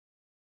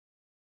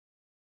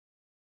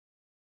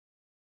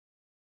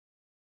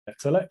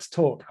So let's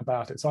talk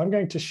about it. So I'm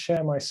going to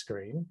share my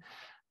screen.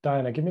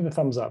 Diana, give me the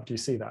thumbs up. Do you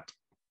see that?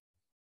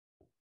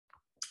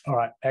 All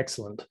right,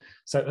 excellent.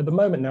 So at the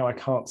moment now I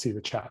can't see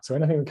the chat. So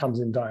anything that comes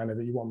in, Diana,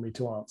 that you want me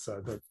to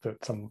answer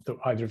that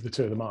either of the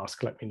two of them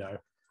ask, let me know.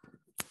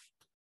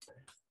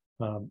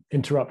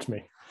 Interrupt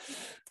me.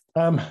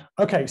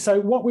 Okay,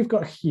 so what we've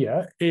got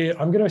here,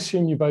 I'm going to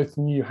assume you both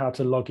knew how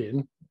to log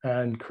in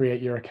and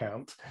create your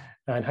account.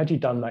 And had you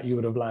done that, you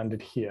would have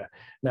landed here.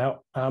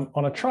 Now,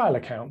 on a trial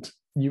account,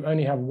 you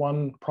only have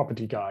one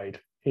property guide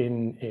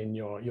in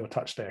your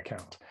TouchStay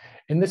account.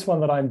 In this one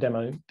that I'm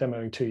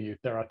demoing to you,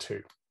 there are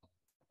two.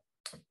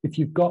 If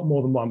you've got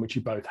more than one, which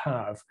you both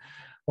have,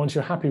 once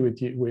you're happy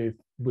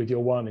with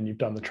your one and you've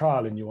done the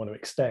trial and you want to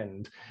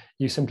extend,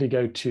 you simply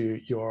go to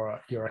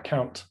your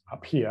account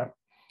up here,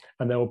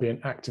 and there will be an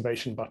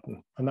activation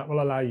button, and that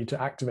will allow you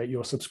to activate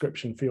your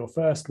subscription for your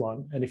first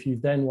one. And if you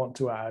then want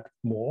to add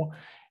more,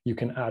 you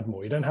can add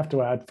more. You don't have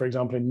to add, for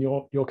example, in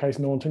your case,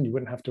 Naunton, you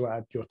wouldn't have to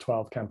add your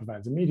 12 camper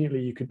vans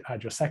immediately. You could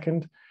add your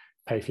second,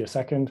 pay for your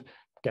second,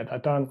 get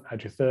that done,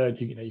 add your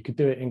third. You could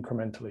do it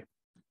incrementally.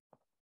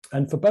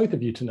 And for both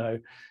of you to know,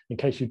 in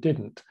case you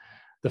didn't,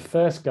 the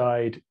first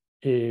guide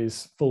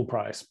is full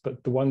price,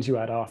 but the ones you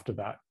add after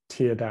that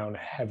tier down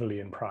heavily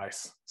in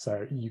price.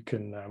 So you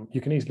can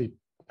easily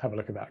have a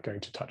look at that going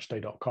to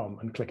touchstay.com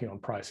and clicking on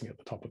pricing at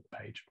the top of the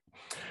page.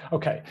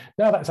 Okay,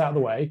 now that's out of the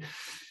way.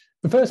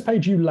 The first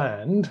page you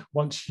land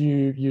once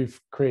you've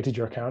created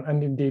your account,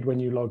 and indeed when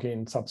you log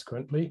in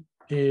subsequently,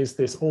 is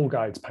this all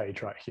guides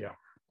page right here.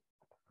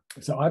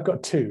 So I've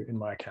got two in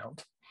my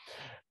account,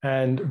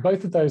 and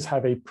both of those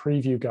have a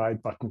preview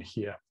guide button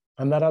here,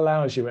 and that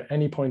allows you at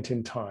any point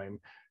in time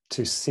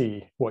to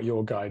see what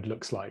your guide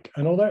looks like.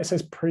 And although it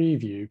says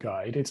preview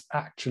guide, it's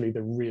actually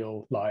the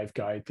real live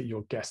guide that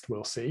your guest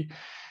will see.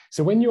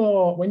 So when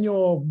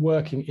you're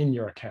working in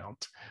your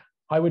account,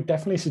 I would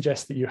definitely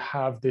suggest that you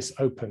have this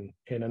open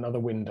in another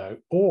window,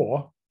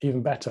 or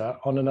even better,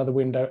 on another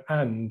window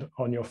and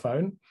on your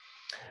phone.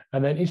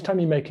 And then each time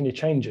you make any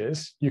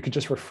changes, you could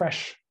just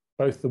refresh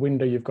both the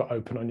window you've got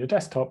open on your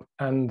desktop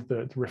and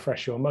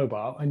refresh your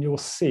mobile, and you'll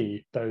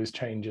see those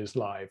changes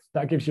live.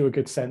 That gives you a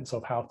good sense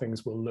of how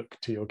things will look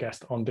to your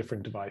guest on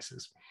different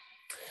devices.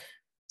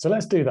 So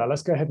let's do that.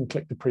 Let's go ahead and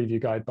click the preview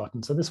guide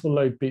button. So this will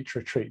load Beach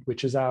Retreat,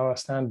 which is our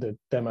standard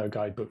demo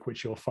guidebook,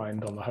 which you'll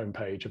find on the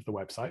homepage of the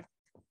website.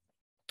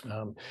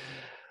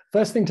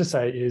 First thing to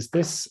say is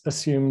this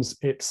assumes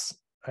it's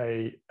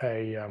a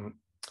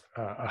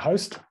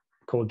host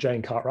called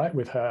Jane Cartwright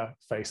with her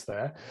face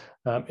there.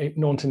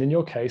 Naunton, in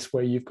your case,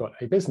 where you've got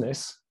a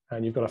business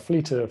and you've got a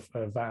fleet of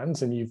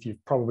vans and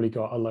you've probably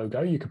got a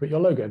logo, you could put your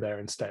logo there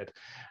instead.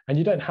 And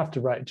you don't have to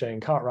write Jane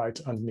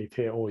Cartwright underneath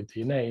here or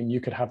your name. You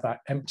could have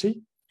that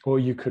empty, or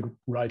you could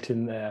write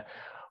in there,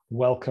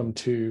 welcome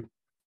to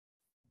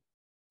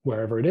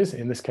wherever it is,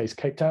 in this case,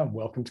 Cape Town,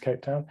 welcome to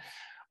Cape Town.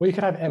 Or you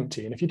could have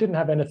empty. And if you didn't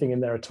have anything in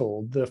there at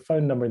all, the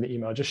phone number and the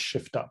email just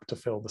shift up to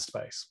fill the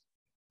space.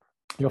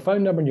 Your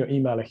phone number and your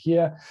email are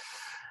here.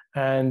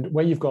 And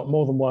where you've got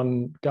more than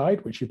one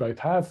guide, which you both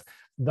have,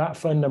 that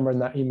phone number and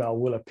that email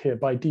will appear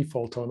by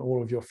default on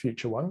all of your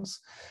future ones.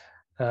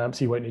 So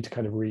you won't need to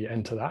kind of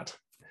re-enter that.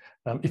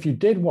 If you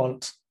did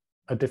want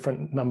a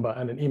different number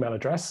and an email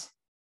address,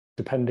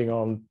 depending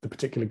on the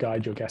particular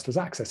guide your guest was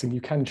accessing,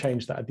 you can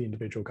change that at the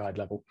individual guide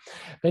level.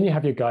 Then you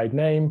have your guide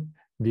name,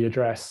 the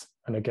address,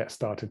 and a get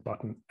started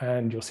button.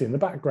 And you'll see in the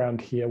background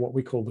here what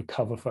we call the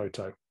cover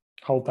photo.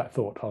 Hold that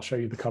thought. I'll show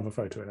you the cover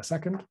photo in a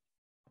second.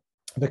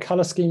 The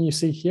color scheme you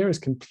see here is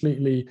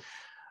completely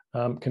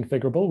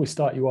configurable. We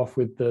start you off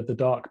with the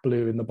dark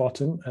blue in the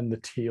bottom and the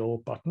teal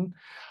button.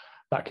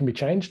 That can be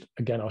changed.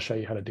 Again, I'll show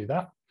you how to do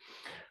that.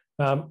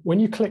 When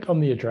you click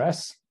on the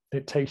address,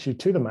 it takes you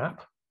to the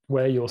map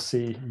where you'll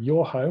see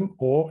your home,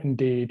 or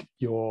indeed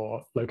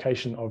your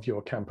location of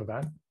your camper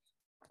van.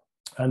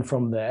 And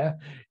from there,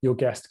 your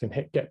guest can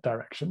hit Get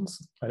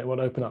Directions, and it will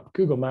open up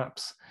Google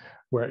Maps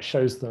where it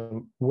shows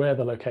them where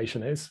the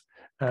location is,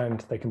 and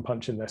they can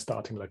punch in their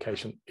starting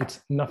location.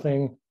 It's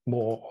nothing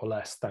more or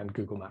less than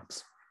Google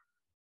Maps.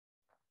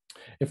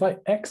 If I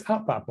X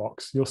out that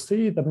box, you'll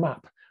see the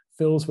map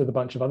fills with a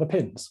bunch of other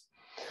pins.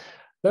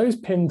 Those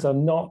pins are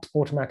not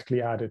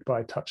automatically added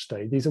by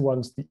TouchStay. These are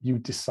ones that you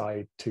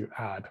decide to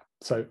add.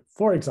 So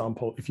for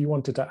example, if you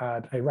wanted to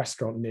add a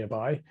restaurant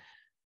nearby,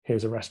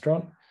 here's a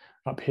restaurant.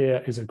 Up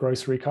here is a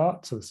grocery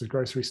cart, so this is a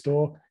grocery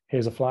store.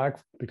 Here's a flag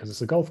because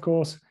it's a golf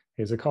course.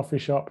 Here's a coffee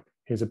shop.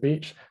 Here's a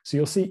beach. So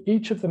you'll see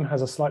each of them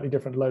has a slightly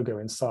different logo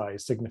in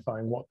size,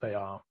 signifying what they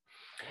are.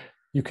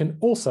 You can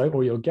also,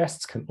 or your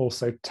guests can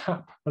also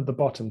tap at the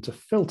bottom to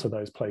filter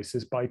those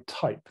places by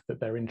type that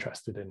they're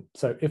interested in.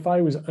 So if I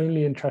was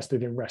only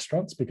interested in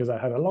restaurants because I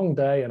had a long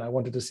day and I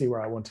wanted to see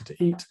where I wanted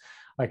to eat,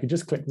 I could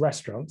just click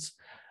restaurants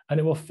and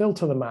it will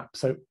filter the map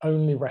so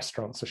only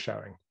restaurants are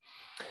showing.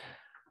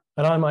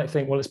 And I might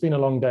think, well, it's been a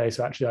long day,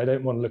 so actually I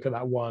don't want to look at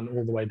that one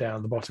all the way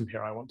down the bottom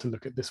here. I want to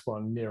look at this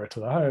one nearer to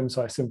the home.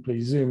 So I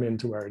simply zoom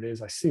into where it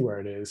is. I see where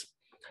it is.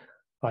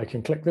 I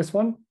can click this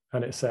one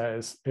and it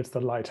says it's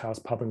the Lighthouse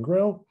Pub and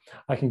Grill.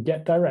 I can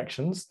get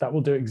directions that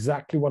will do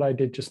exactly what I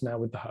did just now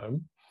with the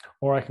home,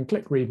 or I can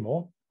click read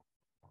more,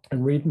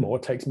 and read more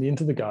takes me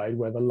into the guide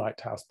where the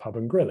Lighthouse Pub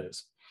and Grill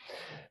is.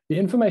 The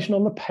information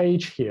on the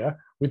page here,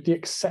 with the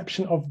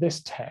exception of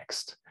this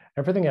text,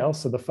 everything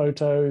else, so the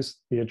photos,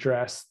 the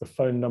address, the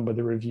phone number,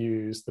 the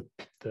reviews,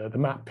 the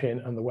map pin,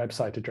 and the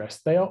website address,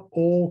 they are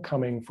all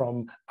coming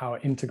from our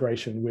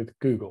integration with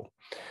Google.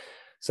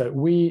 So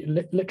we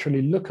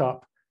literally look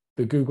up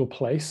the Google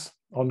place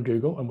on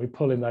Google and we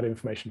pull in that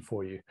information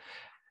for you.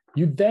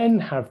 You then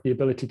have the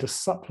ability to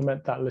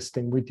supplement that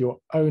listing with your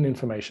own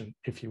information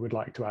if you would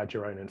like to add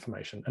your own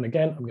information. And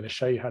again, I'm going to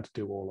show you how to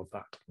do all of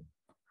that.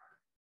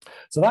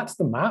 So that's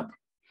the map.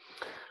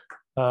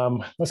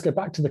 Let's go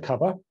back to the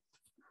cover.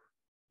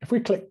 If we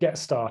click Get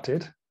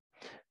Started,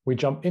 we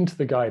jump into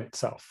the guide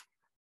itself.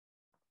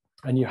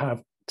 And you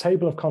have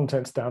table of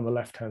contents down the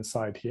left-hand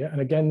side here.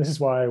 And again, this is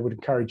why I would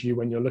encourage you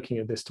when you're looking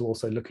at this to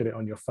also look at it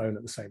on your phone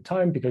at the same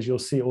time, because you'll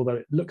see, although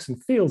it looks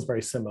and feels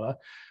very similar,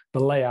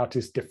 the layout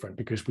is different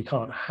because we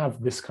can't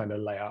have this kind of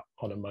layout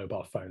on a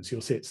mobile phone. So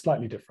you'll see it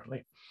slightly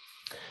differently.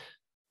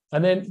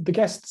 And then the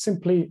guest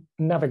simply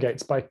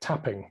navigates by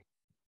tapping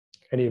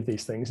any of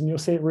these things, and you'll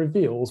see it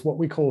reveals what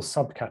we call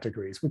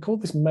subcategories. We call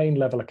this main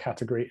level a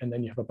category, and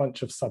then you have a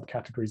bunch of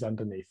subcategories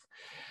underneath.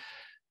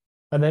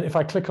 And then if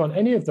I click on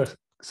any of the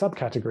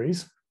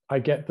subcategories, I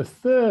get the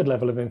third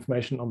level of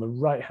information on the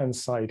right-hand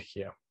side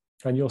here.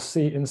 And you'll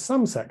see in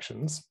some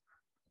sections,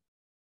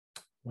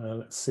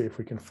 let's see if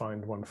we can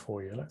find one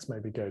for you. Let's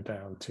maybe go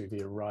down to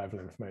the arrival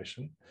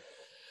information.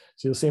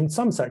 So you'll see in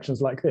some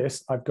sections like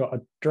this, I've got a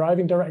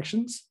driving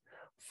directions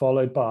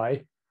followed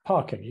by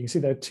parking. You can see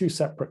there are two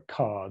separate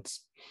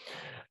cards.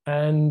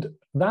 And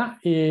that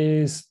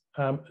is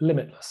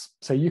limitless.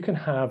 So you can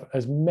have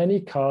as many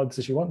cards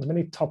as you want, as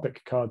many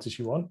topic cards as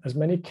you want, as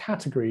many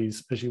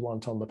categories as you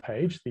want on the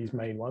page, these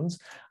main ones,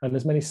 and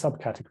as many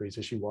subcategories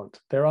as you want.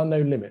 There are no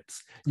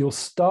limits. You'll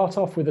start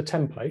off with a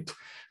template,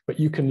 but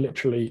you can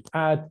literally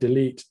add,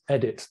 delete,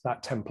 edit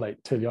that template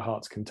till your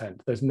heart's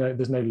content. There's no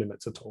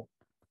limits at all.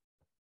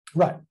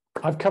 Right,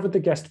 I've covered the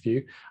guest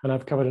view and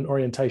I've covered an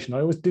orientation.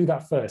 I always do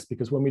that first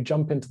because when we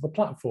jump into the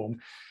platform,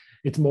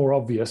 it's more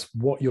obvious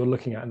what you're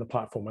looking at in the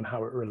platform and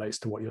how it relates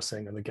to what you're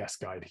seeing in the guest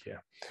guide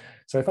here.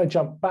 So if I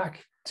jump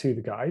back to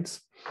the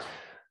guides,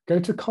 go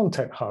to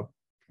Content Hub.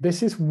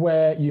 This is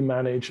where you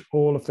manage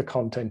all of the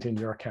content in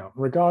your account.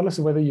 Regardless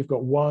of whether you've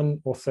got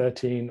 1 or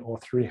 13 or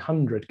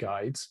 300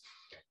 guides,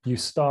 you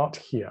start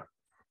here.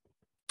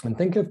 And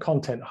think of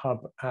Content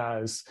Hub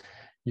as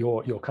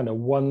your kind of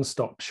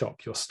one-stop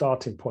shop, your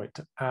starting point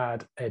to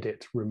add,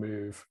 edit,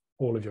 remove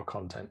all of your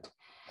content.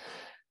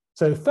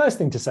 So the first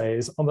thing to say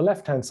is on the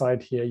left-hand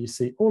side here, you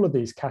see all of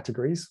these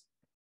categories.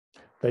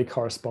 They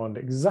correspond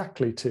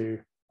exactly to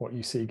what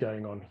you see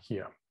going on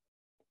here.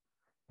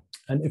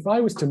 And if I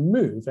was to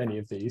move any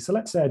of these, so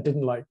let's say I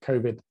didn't like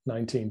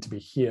COVID-19 to be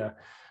here,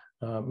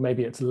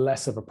 maybe it's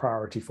less of a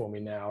priority for me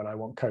now and I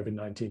want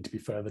COVID-19 to be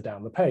further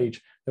down the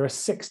page. There are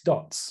 6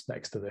 dots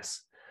next to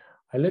this.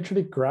 I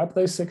literally grab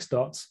those 6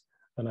 dots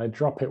and I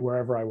drop it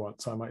wherever I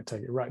want. So I might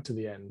take it right to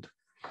the end.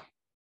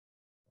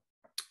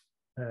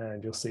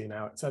 And you'll see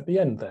now it's at the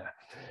end there.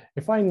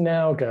 If I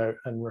now go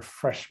and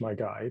refresh my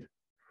guide,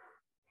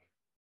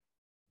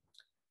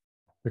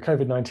 the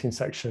COVID-19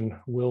 section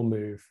will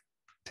move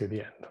to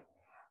the end.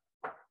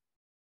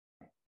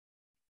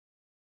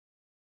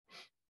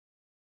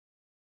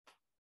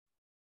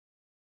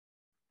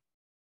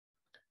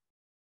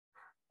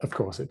 Of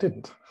course it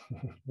didn't.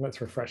 Let's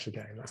refresh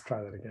again. Let's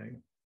try that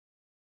again.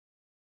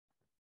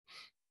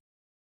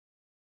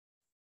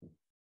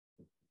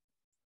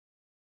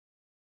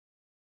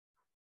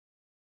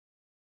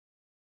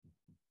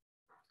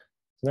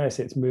 So now you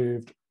see it's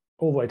moved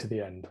all the way to the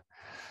end.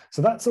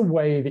 So that's a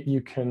way that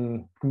you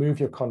can move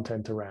your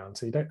content around.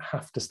 So you don't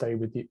have to stay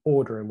with the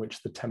order in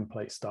which the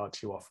template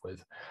starts you off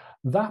with.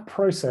 That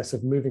process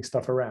of moving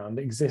stuff around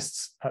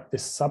exists at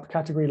this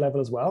subcategory level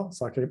as well.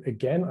 So I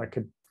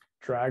could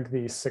drag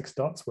these 6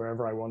 dots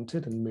wherever I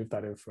wanted and move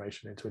that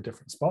information into a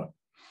different spot.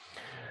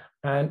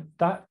 And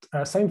that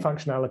same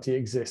functionality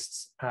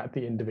exists at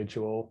the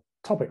individual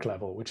topic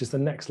level, which is the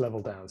next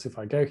level down. So if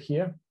I go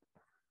here,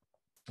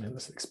 and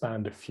let's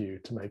expand a few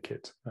to make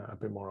it a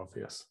bit more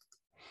obvious.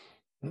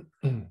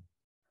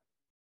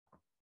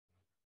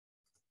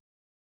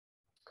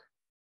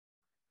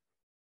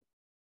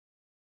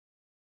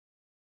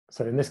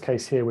 So in this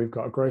case here, we've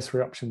got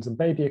grocery options and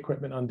baby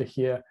equipment under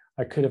here.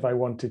 I could, if I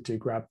wanted to,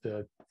 grab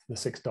the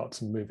 6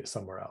 dots and move it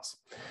somewhere else.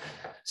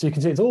 So you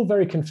can see it's all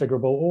very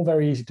configurable, all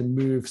very easy to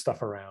move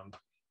stuff around.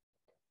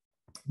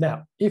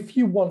 Now, if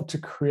you want to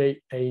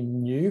create a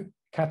new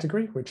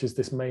category, which is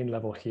this main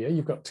level here,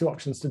 you've got 2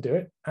 options to do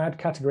it: add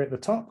category at the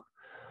top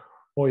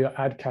or your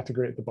add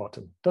category at the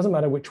bottom. Doesn't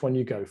matter which one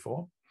you go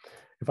for.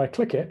 If I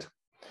click it,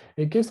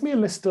 it gives me a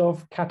list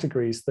of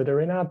categories that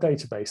are in our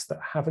database that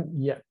haven't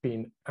yet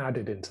been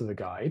added into the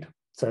guide.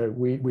 So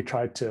we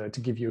tried to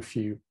give you a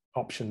few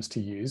options to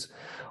use.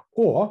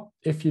 Or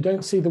if you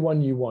don't see the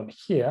one you want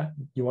here,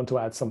 you want to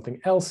add something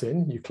else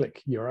in, you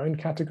click your own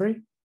category,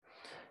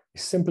 you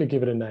simply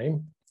give it a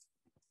name.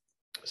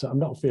 So I'm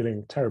not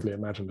feeling terribly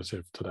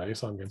imaginative today,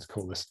 so I'm going to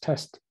call this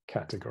test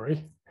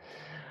category.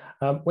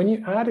 When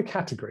you add a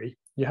category,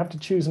 you have to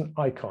choose an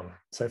icon.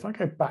 So if I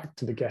go back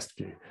to the guest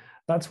view,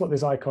 that's what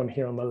this icon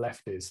here on the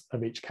left is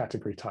of each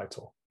category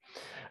title.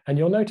 And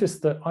you'll notice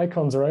that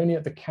icons are only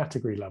at the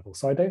category level.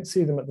 So I don't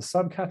see them at the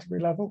subcategory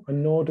level,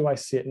 and nor do I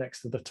see it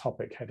next to the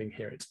topic heading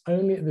here. It's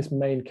only at this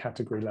main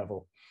category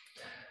level.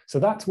 So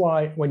that's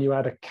why when you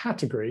add a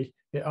category,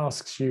 it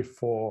asks you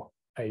for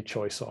a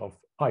choice of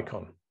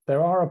icon.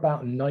 There are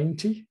about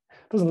 90.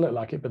 Doesn't look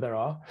like it, but there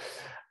are.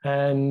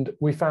 And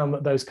we found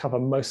that those cover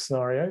most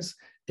scenarios.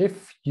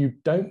 If you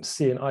don't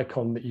see an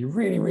icon that you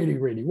really, really,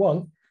 really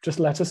want, just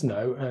let us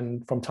know.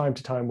 And from time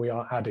to time, we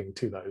are adding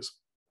to those.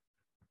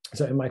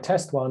 So in my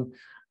test one,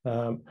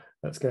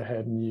 let's go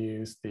ahead and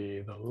use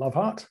the love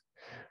heart,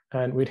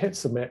 and we'd hit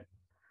submit.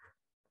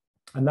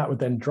 And that would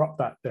then drop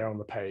that there on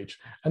the page.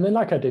 And then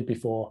like I did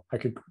before, I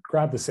could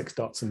grab the 6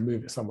 dots and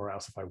move it somewhere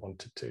else if I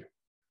wanted to.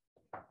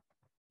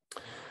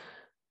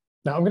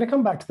 Now I'm going to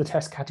come back to the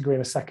test category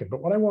in a second,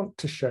 but what I want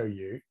to show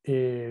you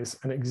is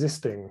an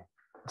existing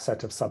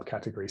set of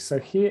subcategories. So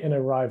here in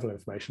arrival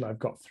information, I've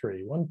got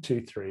 3, 1,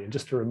 2, 3. And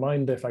just a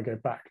reminder, if I go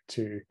back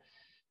to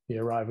the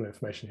arrival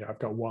information here, I've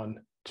got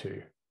 1,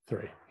 2,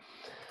 3.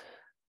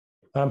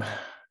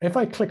 If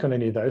I click on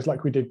any of those,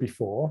 like we did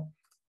before,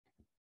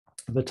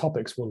 the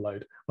topics will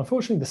load.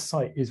 Unfortunately, the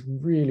site is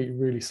really,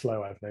 really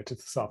slow, I've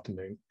noticed this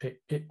afternoon.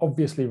 It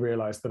obviously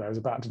realized that I was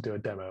about to do a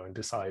demo and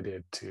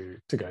decided to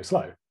go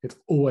slow. It's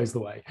always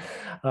the way.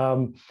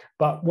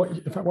 But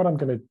in fact, what I'm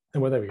going to,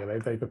 well, there we go,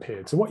 they've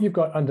appeared. So what you've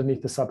got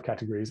underneath the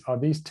subcategories are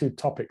these 2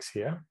 topics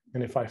here.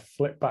 And if I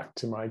flip back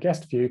to my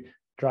guest view,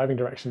 driving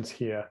directions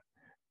here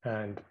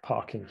and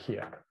parking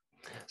here.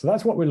 So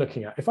that's what we're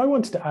looking at. If I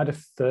wanted to add a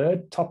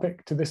 3rd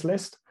topic to this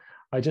list,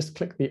 I just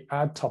click the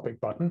add topic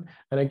button.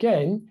 And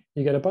again,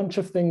 you get a bunch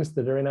of things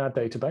that are in our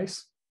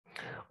database.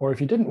 Or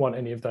if you didn't want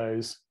any of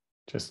those,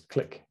 just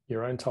click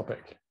your own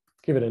topic,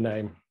 give it a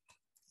name.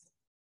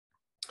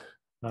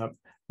 Now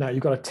you've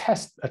got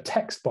a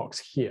text box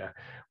here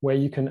where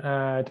you can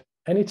add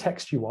any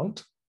text you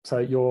want. So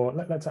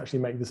let's actually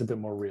make this a bit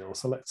more real.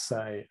 So let's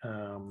say,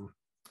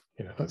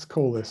 let's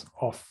call this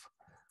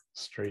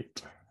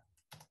off-street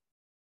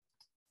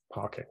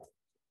parking.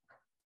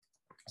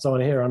 So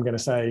on here, I'm going to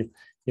say,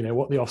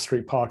 what the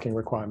off-street parking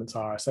requirements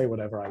are. I say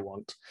whatever I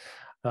want.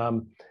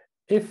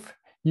 If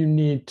you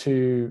need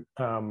to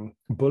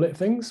bullet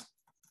things,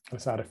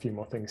 let's add a few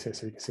more things here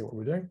so you can see what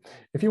we're doing.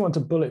 If you want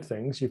to bullet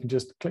things, you can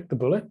just click the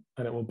bullet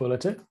and it will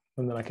bullet it.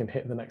 And then I can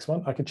hit the next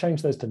one. I could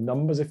change those to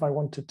numbers if I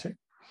wanted to.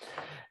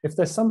 If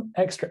there's some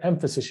extra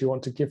emphasis you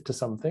want to give to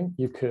something,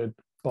 you could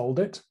bold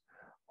it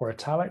or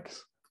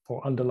italics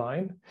or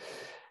underline.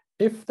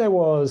 If there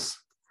was,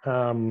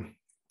 and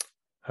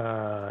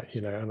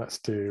let's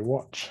do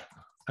watch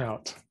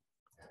out,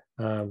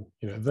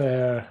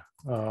 there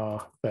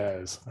are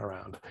bears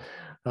around.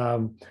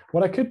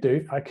 What I could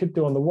do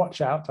on the watch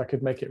out, I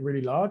could make it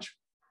really large,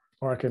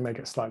 or I could make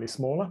it slightly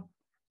smaller,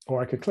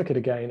 or I could click it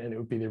again and it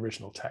would be the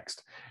original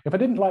text. If I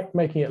didn't like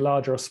making it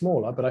larger or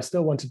smaller, but I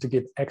still wanted to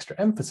give extra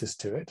emphasis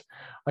to it,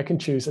 I can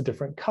choose a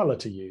different color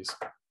to use.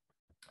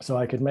 So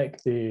I could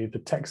make the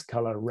text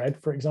color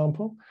red, for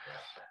example,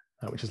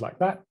 which is like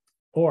that,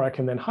 or I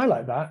can then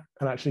highlight that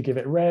and actually give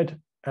it red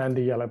and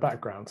a yellow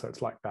background, so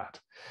it's like that.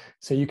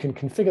 So you can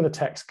configure the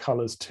text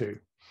colors too.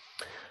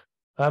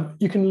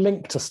 You can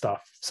link to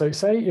stuff. So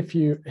say if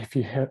you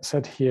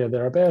said here,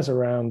 there are bears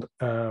around,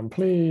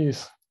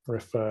 please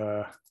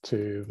refer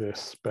to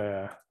this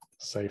bear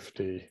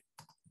safety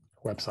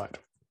website.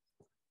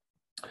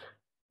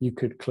 You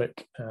could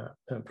click,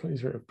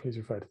 please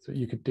refer to,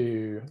 you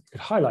could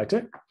highlight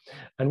it.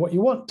 And what you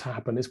want to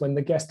happen is when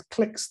the guest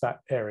clicks that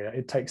area,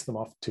 it takes them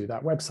off to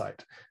that website.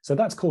 So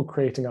that's called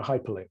creating a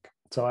hyperlink.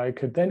 So I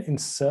could then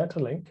insert a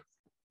link.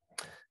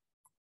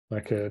 I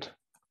could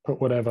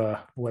put whatever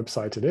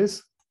website it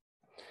is,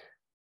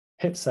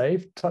 hit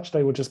save.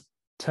 TouchStay will just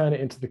turn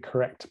it into the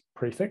correct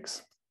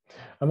prefix.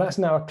 And that's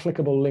now a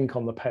clickable link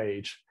on the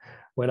page.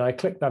 When I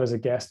click that as a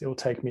guest, it will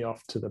take me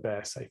off to the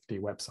bear safety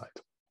website.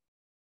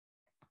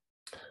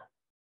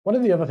 One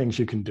of the other things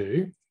you can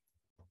do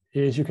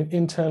is you can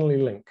internally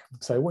link.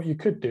 So what you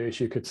could do is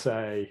you could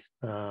say,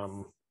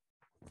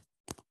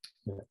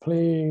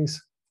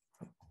 please,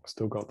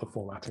 still got the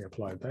formatting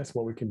applied there. So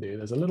what we can do,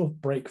 there's a little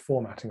break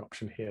formatting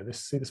option here.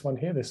 See this one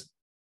here, this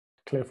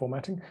clear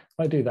formatting. If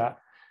I do that,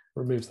 it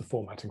removes the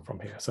formatting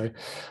from here. So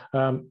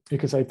you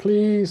could say,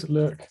 please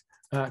look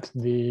at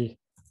the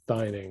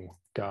dining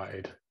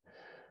guide.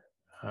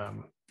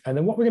 And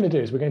then what we're going to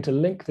do is we're going to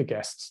link the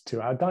guests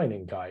to our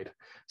dining guide.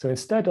 So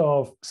instead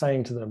of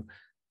saying to them,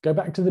 go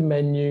back to the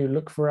menu,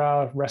 look for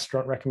our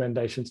restaurant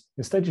recommendations,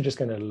 instead you're just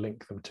going to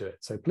link them to it.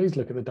 So please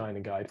look at the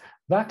dining guide.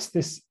 That's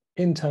this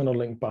internal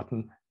link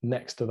button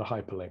next to the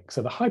hyperlink.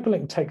 So the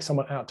hyperlink takes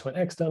someone out to an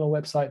external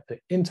website, the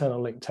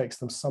internal link takes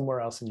them somewhere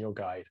else in your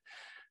guide.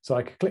 So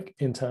I could click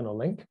internal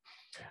link.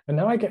 And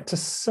now I get to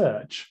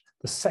search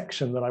the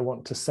section that I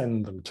want to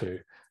send them to.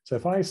 So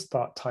if I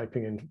start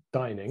typing in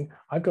dining,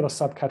 I've got a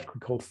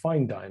subcategory called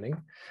fine dining,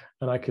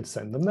 and I could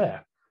send them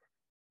there.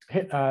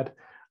 Hit add,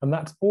 and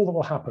that's all that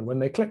will happen. When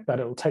they click that,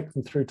 it will take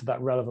them through to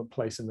that relevant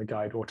place in the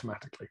guide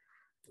automatically.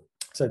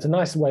 So it's a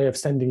nice way of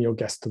sending your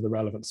guests to the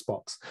relevant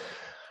spots.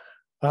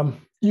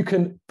 You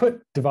can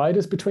put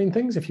dividers between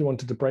things if you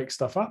wanted to break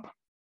stuff up.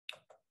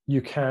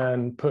 You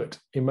can put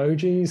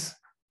emojis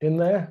in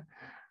there.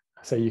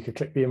 So you could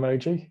click the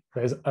emoji.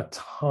 There's a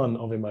ton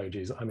of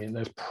emojis. I mean,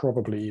 there's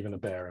probably even a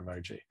bear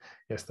emoji.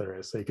 Yes, there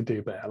is. So you could do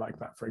a bear like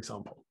that, for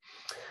example.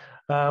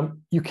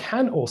 You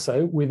can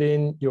also,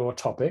 within your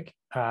topic,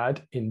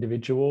 add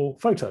individual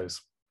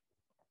photos.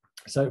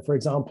 So for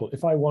example,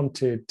 if I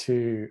wanted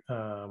to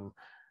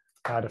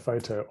add a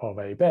photo of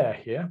a bear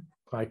here,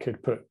 I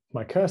could put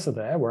my cursor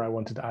there where I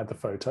wanted to add the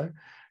photo,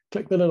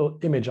 click the little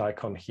image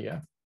icon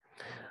here,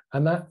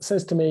 and that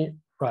says to me,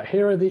 right,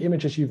 here are the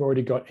images you've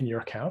already got in your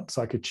account.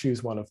 So I could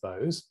choose one of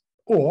those,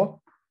 or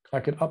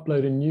I could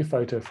upload a new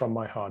photo from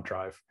my hard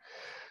drive.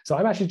 So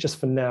I'm actually just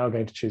for now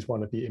going to choose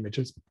one of the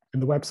images in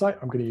the website.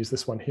 I'm going to use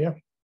this one here.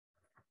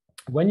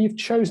 When you've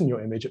chosen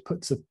your image, it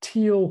puts a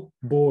teal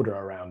border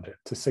around it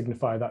to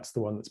signify that's the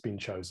one that's been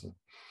chosen.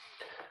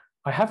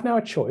 I have now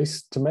a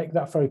choice to make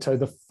that photo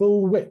the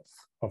full width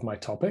of my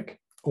topic,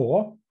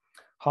 or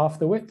half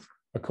the width,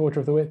 a quarter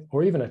of the width,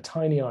 or even a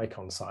tiny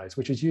icon size,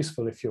 which is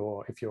useful if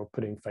you're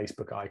putting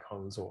Facebook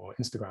icons or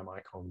Instagram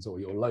icons or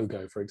your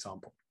logo, for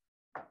example.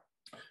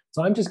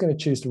 So I'm just going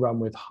to choose to run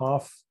with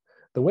half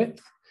the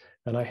width,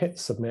 and I hit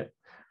submit,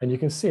 and you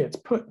can see it's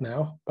put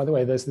now. By the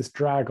way, there's this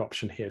drag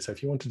option here. So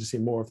if you wanted to see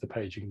more of the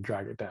page, you can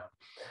drag it down.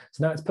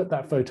 So now it's put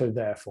that photo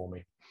there for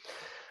me.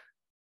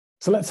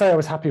 So let's say I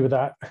was happy with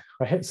that.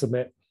 I hit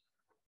submit,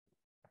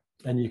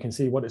 and you can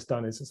see what it's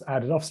done is it's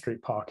added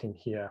off-street parking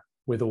here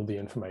with all the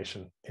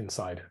information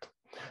inside it.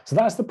 So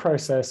that's the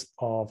process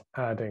of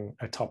adding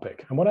a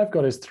topic. And what I've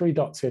got is 3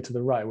 dots here to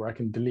the right where I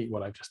can delete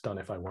what I've just done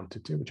if I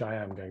wanted to, which I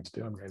am going to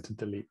do. I'm going to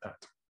delete that.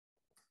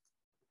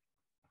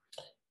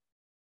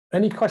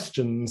 Any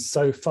questions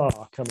so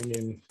far coming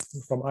in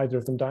from either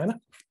of them, Diana?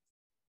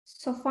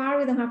 So far,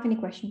 we don't have any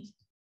questions.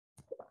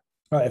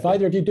 All right, if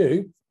either of you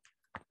do,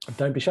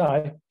 don't be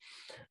shy.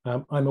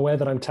 I'm aware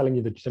that I'm telling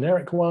you the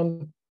generic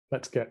one.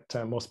 Let's get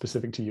more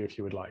specific to you if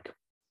you would like.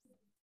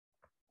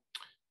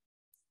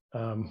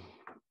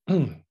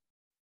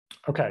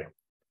 Okay,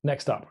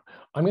 next up,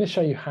 I'm going to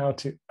show you how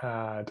to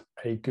add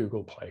a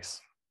Google Place.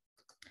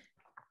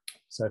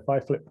 So if I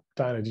flip,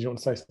 Diana, did you want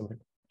to say something?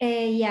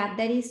 Yeah,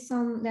 there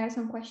are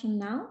some questions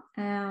now.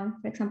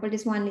 For example,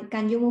 this one,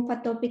 can you move a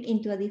topic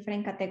into a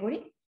different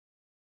category?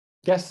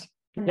 Yes.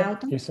 Yeah,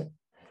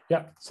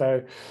 yeah.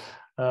 So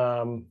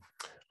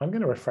I'm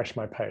going to refresh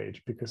my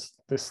page because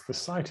the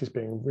site is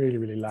being really,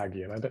 really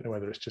laggy, and I don't know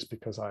whether it's just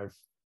because I've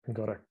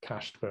got a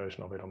cached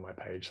version of it on my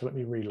page. So let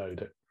me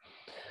reload it.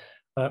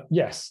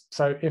 Yes,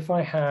 so if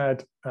I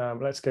had,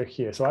 let's go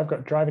here. So I've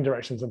got driving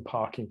directions and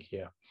parking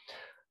here.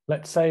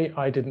 Let's say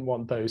I didn't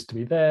want those to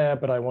be there,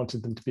 but I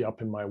wanted them to be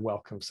up in my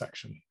welcome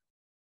section.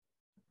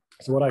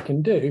 So what I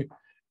can do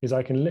is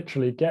I can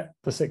literally get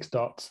the 6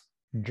 dots,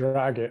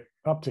 drag it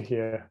up to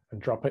here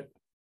and drop it,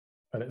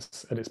 and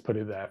it's put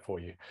it there for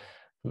you.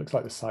 It looks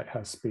like the site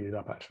has speeded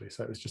up actually,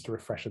 so it was just a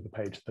refresh of the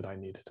page that I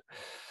needed.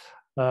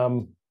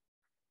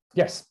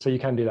 Yes, so you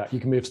can do that.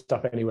 You can move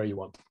stuff anywhere you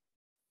want.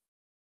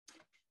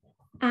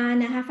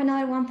 And I have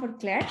another one for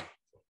Claire.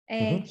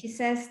 She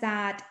says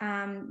that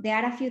there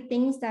are a few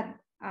things that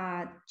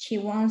she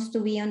wants to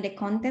be on the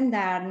content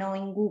that are now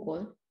in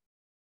Google.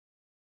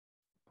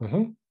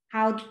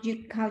 How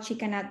she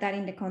can add that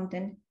in the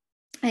content?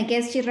 I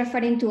guess she's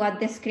referring to add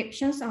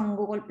descriptions on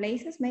Google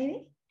Places,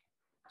 maybe.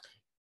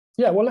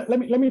 Yeah, well, let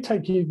me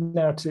take you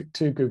now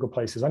to Google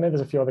Places. I know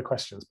there's a few other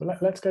questions,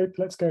 but let's go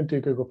and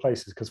do Google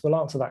Places because we'll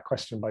answer that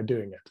question by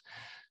doing it.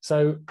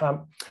 So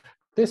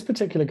this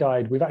particular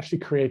guide, we've actually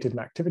created an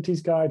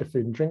activities guide, a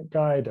food and drink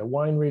guide, a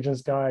wine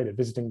regions guide, a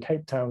visiting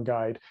Cape Town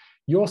guide.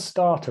 Your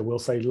starter will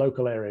say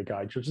local area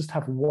guide. You'll just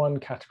have one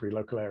category,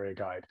 local area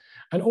guide.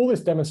 And all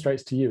this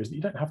demonstrates to you is that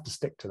you don't have to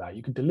stick to that.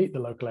 You can delete the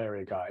local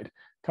area guide,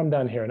 come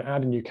down here and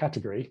add a new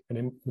category.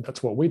 And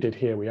that's what we did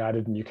here. We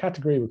added a new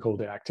category. We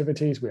called it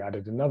activities. We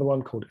added another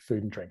one, called it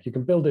food and drink. You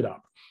can build it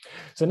up.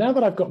 So now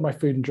that I've got my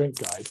food and drink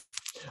guide,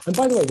 and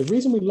by the way, the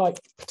reason we like,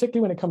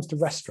 particularly when it comes to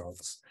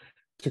restaurants,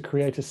 to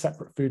create a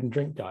separate food and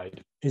drink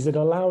guide is it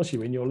allows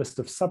you in your list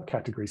of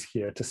subcategories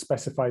here to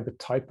specify the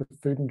type of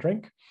food and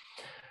drink.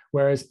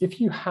 Whereas if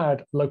you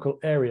had local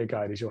area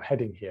guide as your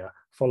heading here,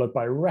 followed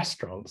by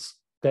restaurants,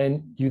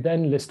 then you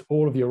list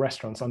all of your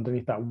restaurants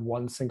underneath that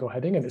one single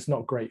heading, and it's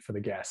not great for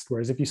the guest.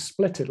 Whereas if you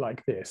split it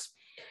like this,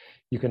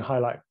 you can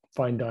highlight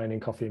fine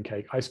dining, coffee and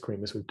cake, ice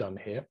cream, as we've done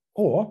here,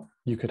 or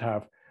you could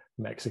have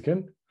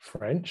Mexican,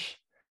 French,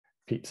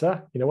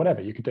 pizza,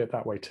 whatever. You could do it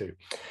that way too.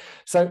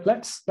 So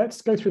let's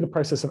go through the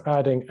process of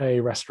adding a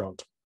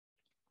restaurant.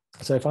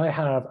 So if I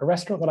have a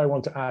restaurant that I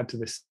want to add to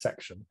this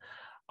section,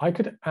 I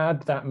could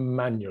add that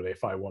manually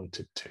if I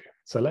wanted to.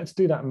 So let's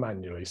do that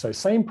manually. So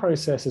same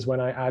process as when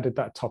I added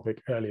that topic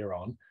earlier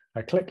on.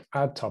 I click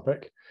add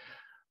topic.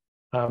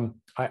 I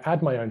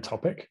add my own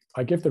topic.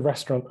 I give the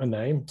restaurant a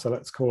name. So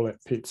let's call it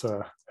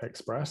Pizza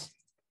Express.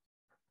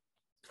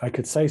 I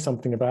could say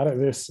something about it.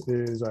 This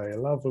is a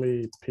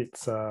lovely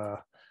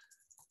pizza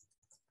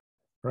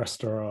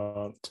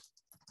restaurant,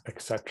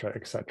 etc.,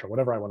 etc.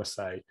 Whatever I want to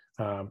say.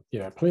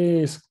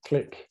 Please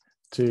click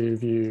to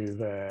view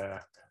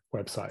their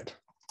website.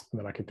 And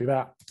then I could do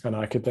that. And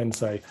I could then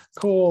say,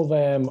 call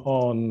them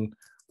on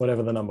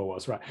whatever the number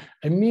was, right?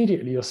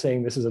 Immediately you're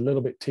seeing this is a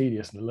little bit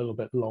tedious and a little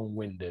bit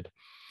long-winded.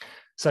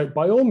 So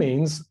by all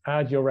means,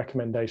 add your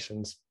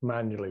recommendations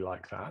manually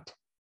like that.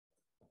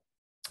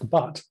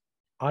 But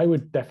I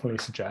would definitely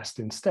suggest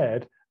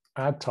instead,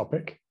 add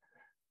topic,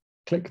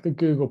 click the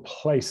Google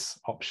Place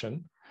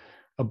option.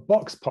 A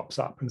box pops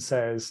up and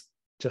says,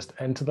 just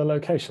enter the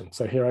location.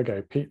 So here I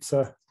go,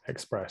 Pizza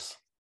Express.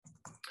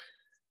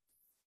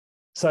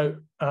 So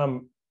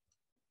Norton,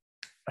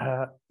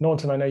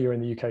 I know you're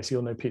in the UK, so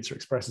you'll know Pizza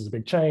Express is a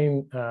big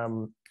chain.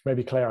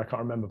 Maybe Claire, I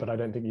can't remember, but I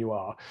don't think you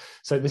are.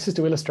 So this is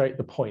to illustrate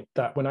the point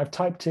that when I've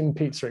typed in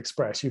Pizza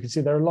Express, you can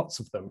see there are lots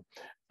of them.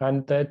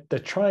 And they're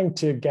trying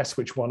to guess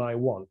which one I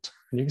want.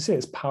 And you can see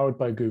it's powered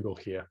by Google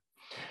here.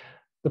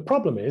 The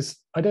problem is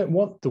I don't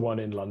want the one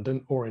in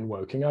London or in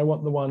Woking. I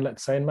want the one,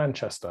 let's say, in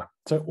Manchester.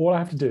 So all I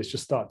have to do is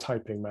just start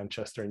typing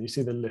Manchester, and you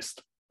see the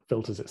list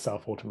filters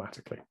itself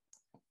automatically.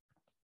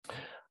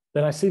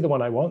 Then I see the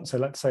one I want. So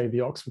let's say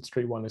the Oxford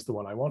Street one is the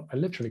one I want. I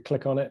literally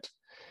click on it.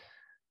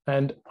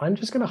 And I'm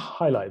just going to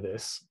highlight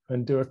this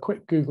and do a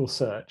quick Google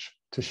search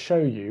to show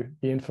you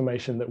the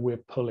information that we're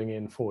pulling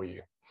in for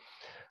you.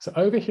 So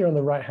over here on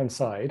the right-hand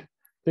side,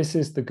 this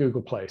is the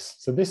Google Place.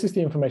 So this is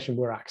the information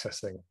we're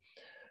accessing.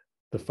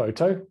 The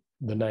photo,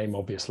 the name,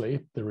 obviously,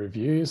 the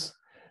reviews,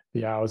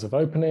 the hours of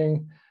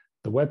opening,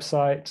 the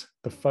website,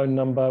 the phone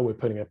number, we're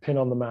putting a pin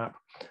on the map.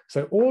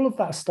 So all of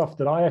that stuff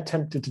that I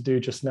attempted to do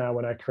just now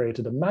when I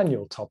created a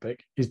manual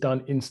topic is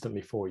done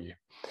instantly for you.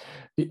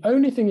 The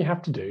only thing you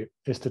have to do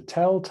is to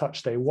tell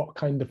TouchStay what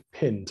kind of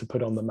pin to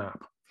put on the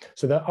map.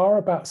 So there are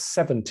about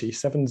 70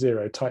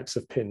 types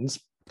of pins,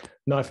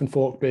 knife and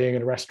fork being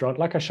in a restaurant,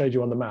 like I showed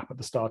you on the map at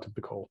the start of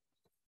the call.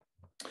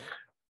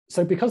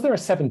 So because there are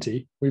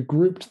 70, we've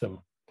grouped them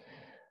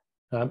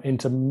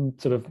into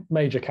sort of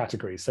major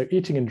categories. So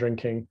eating and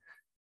drinking,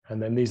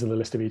 and then these are the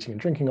list of eating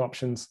and drinking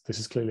options. This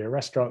is clearly a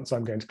restaurant, so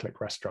I'm going to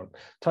click restaurant.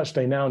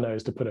 TouchStay now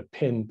knows to put a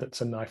pin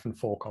that's a knife and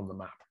fork on the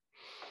map.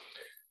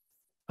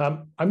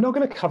 I'm not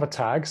going to cover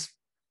tags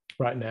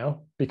right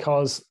now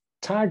because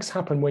tags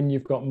happen when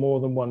you've got more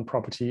than one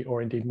property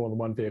or indeed more than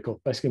one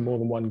vehicle, basically more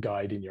than one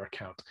guide in your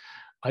account.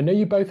 I know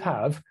you both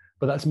have,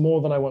 but that's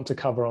more than I want to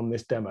cover on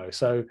this demo.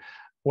 So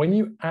when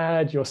you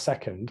add your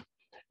second,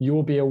 you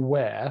will be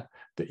aware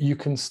that you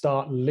can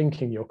start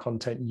linking your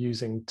content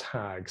using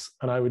tags.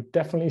 And I would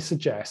definitely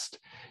suggest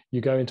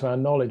you go into our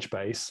knowledge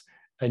base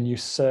and you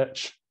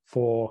search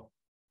for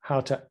how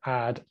to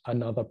add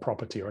another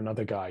property or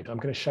another guide. I'm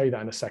going to show you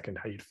that in a second,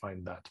 how you'd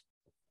find that.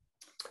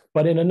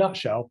 But in a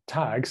nutshell,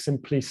 tags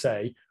simply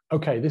say,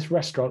 okay, this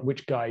restaurant,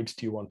 which guides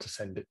do you want to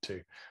send it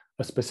to?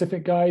 A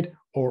specific guide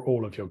or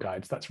all of your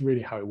guides? That's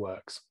really how it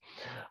works.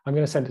 I'm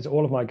going to send it to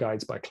all of my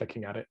guides by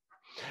clicking at it.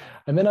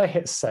 And then I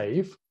hit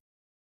save,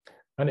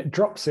 and it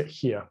drops it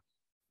here.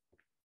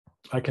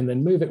 I can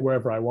then move it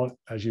wherever I want,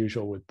 as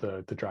usual with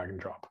the drag and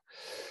drop.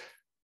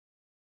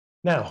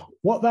 Now,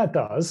 what that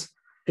does,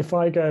 if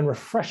I go and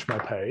refresh my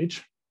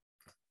page,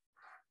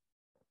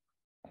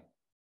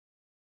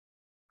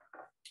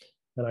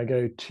 and I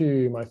go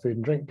to my food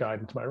and drink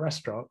guide into my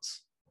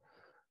restaurants,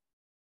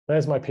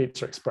 there's my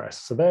Pizza Express.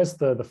 So there's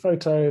the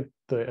photo,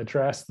 the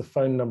address, the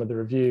phone number, the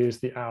reviews,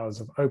 the hours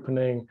of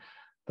opening,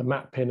 the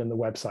map pin, and the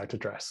website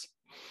address.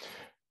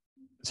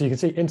 So you can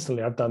see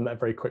instantly I've done that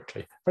very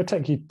quickly. If I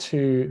take you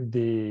to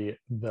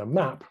the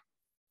map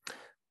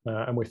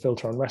and we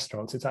filter on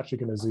restaurants, it's actually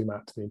going to zoom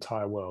out to the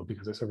entire world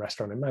because it's a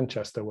restaurant in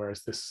Manchester,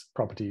 whereas this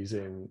property is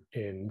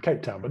in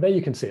Cape Town. But there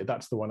you can see it.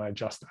 That's the one I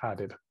just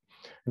added.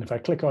 And if I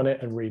click on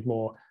it and read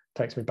more, it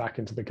takes me back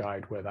into the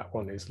guide where that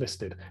one is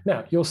listed.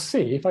 Now, you'll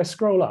see if I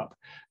scroll up,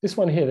 this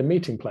one here, the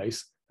meeting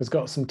place, has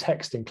got some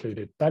text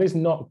included. That is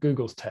not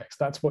Google's text.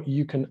 That's what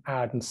you can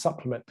add and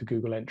supplement the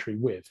Google entry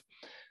with.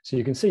 So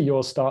you can see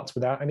yours starts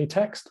without any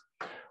text.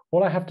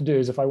 All I have to do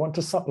is if I want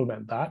to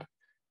supplement that,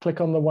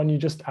 click on the one you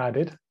just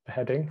added, the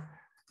heading.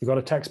 You've got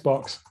a text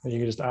box and you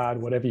can just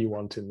add whatever you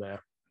want in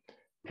there.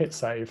 Hit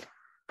save.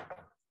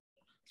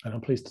 And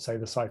I'm pleased to say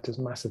the site is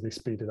massively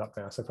speeded up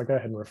now. So if I go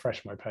ahead and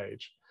refresh my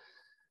page,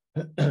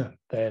 then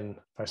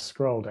if I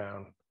scroll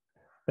down,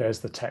 there's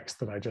the text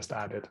that I just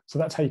added. So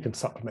that's how you can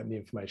supplement the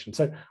information.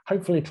 So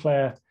hopefully,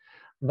 Claire,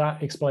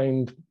 that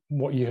explained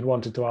what you had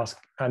wanted to ask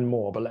and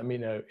more, but let me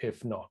know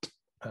if not.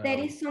 There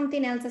is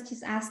something else that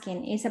she's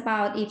asking. It's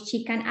about if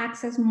she can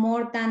access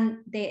more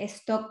than the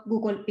stock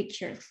Google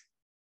pictures.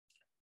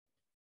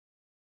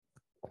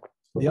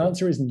 The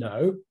answer is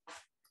no.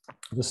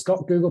 The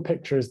stock Google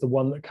picture is the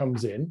one that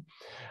comes in.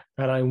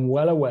 And I'm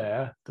well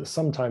aware that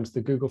sometimes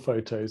the Google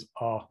photos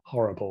are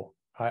horrible.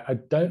 I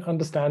don't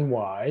understand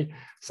why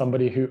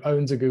somebody who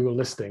owns a Google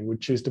listing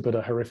would choose to put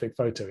a horrific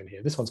photo in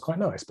here. This one's quite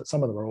nice, but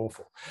some of them are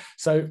awful.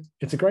 So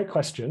it's a great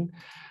question.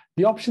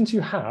 The options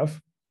you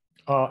have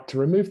are to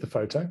remove the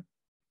photo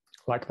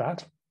like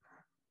that.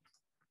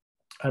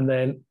 And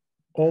then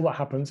all that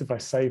happens if I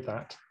save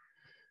that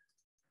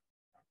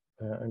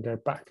and go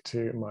back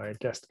to my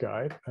guest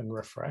guide and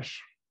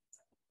refresh.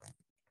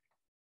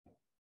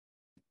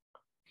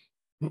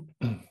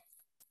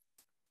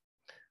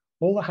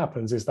 All that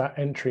happens is that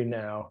entry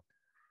now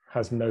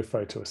has no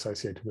photo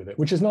associated with it,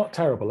 which is not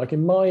terrible. Like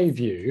in my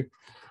view,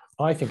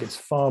 I think it's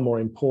far more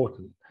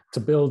important to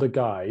build a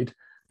guide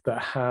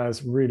that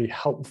has really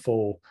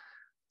helpful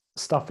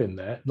stuff in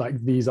there,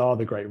 like these are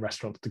the great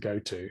restaurants to go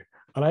to.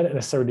 And I don't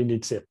necessarily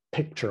need to see a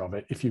picture of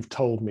it if you've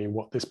told me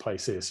what this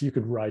place is. You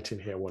could write in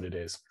here what it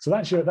is. So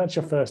that's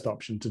your first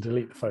option, to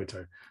delete the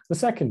photo. The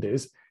second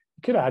is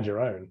you could add your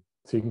own.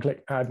 So you can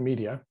click Add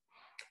Media,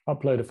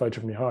 upload a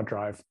photo from your hard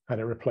drive, and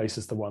it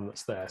replaces the one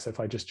that's there. So if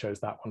I just chose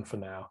that one for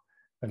now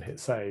and hit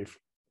save.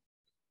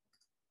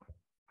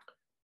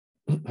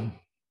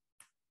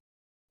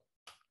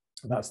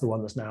 That's the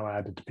one that's now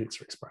added to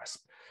Pizza Express.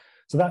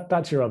 So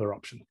that's your other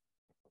option.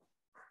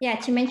 Yeah,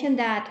 she mentioned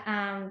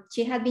that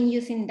she had been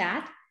using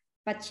that,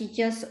 but she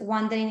just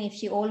wondering if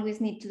she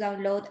always needs to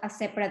download a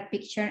separate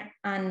picture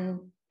and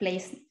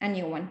place a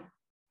new one.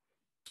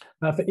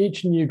 Now, for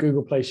each new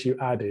Google place you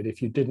added, if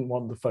you didn't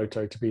want the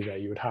photo to be there,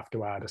 you would have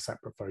to add a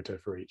separate photo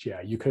for each. Yeah,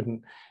 you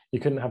couldn't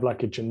have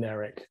like a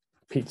generic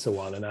pizza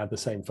one and add the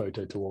same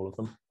photo to all of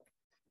them.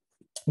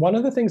 One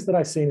of the things that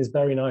I've seen is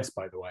very nice,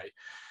 by the way,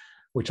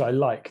 which I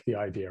like the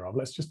idea of.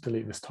 Let's just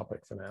delete this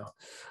topic for now.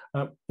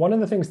 One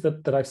of the things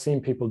that I've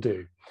seen people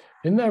do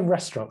in their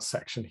restaurant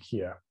section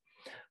here,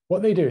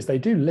 what they do is they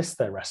do list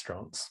their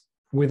restaurants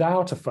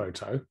without a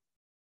photo.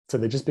 So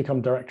they just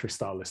become directory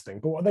style listing.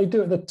 But what they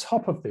do at the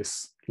top of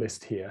this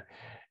list here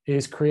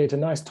is create a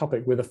nice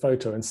topic with a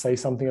photo and say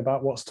something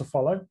about what's to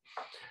follow.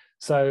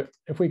 So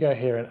if we go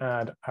here and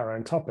add our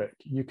own topic,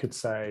 you could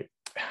say,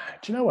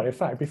 do you know what? In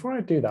fact, before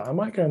I do that, I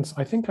might go and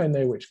I think I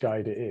know which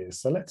guide it is.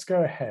 So let's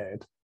go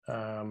ahead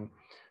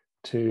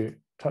to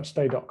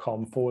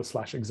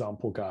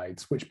touchstay.com/example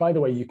guides, which, by the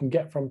way, you can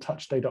get from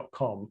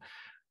touchstay.com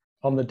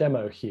on the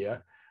demo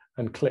here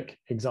and click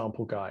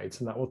example guides,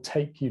 and that will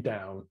take you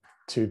down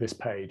to this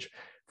page.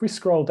 If we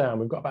scroll down,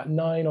 we've got about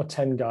 9 or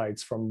 10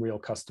 guides from real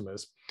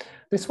customers.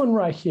 This one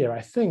right here,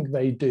 I think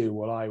they do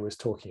what I was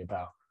talking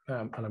about.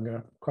 And I'm going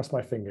to cross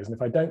my fingers, and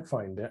if I don't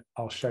find it,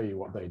 I'll show you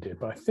what they did,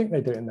 but I think they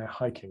do it in their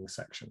hiking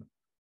section.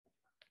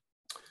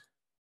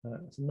 So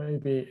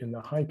maybe in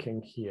the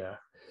hiking here.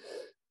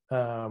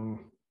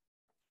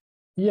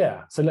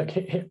 Yeah, so look,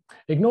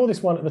 ignore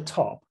this one at the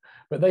top,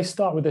 but they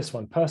start with this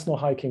one, personal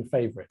hiking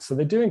favorites. So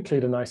they do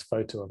include a nice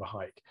photo of a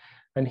hike.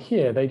 And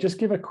here they just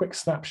give a quick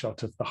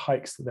snapshot of the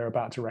hikes that they're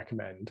about to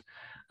recommend.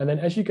 And then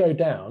as you go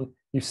down,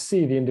 you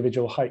see the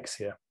individual hikes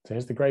here. So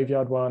here's the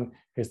Graveyard one,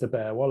 here's the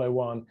Bear Wallow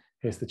one,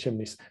 here's the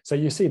Chimneys. So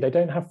you see they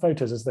don't have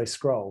photos as they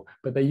scroll,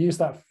 but they use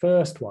that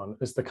first one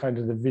as the kind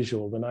of the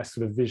visual, the nice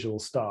sort of visual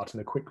start and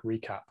a quick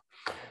recap.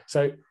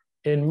 So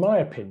in my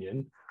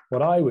opinion,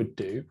 what I would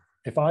do,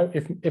 if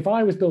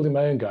I was building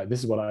my own guide, this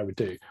is what I would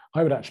do.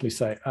 I would actually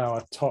say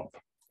our top,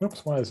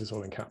 oops, why is this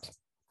all in caps?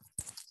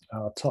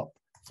 Our top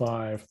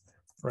 5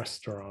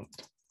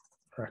 restaurant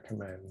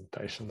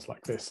recommendations,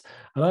 like this.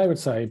 And I would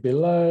say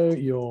below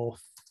you'll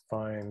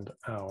find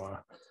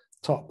our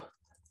top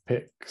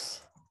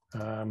picks.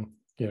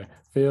 You know,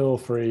 feel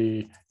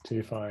free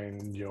to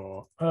find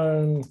your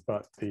own,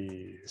 but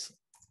these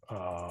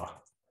are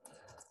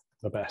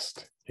the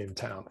best in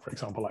town, for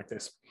example, like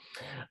this.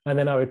 And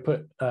then I would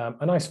put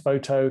a nice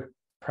photo,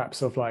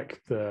 perhaps of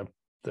like the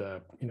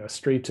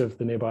street of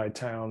the nearby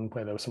town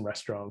where there were some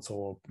restaurants,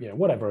 or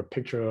whatever, a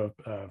picture of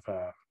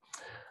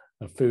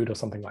food or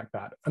something like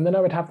that. And then I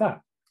would have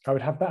that. I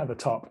would have that at the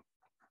top.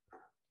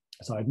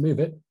 So I'd move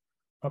it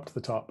up to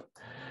the top.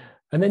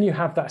 And then you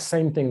have that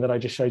same thing that I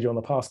just showed you on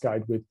the past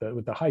guide with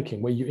the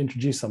hiking, where you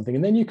introduce something,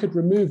 and then you could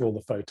remove all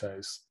the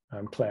photos,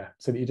 Claire,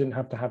 so that you didn't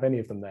have to have any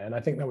of them there. And I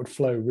think that would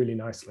flow really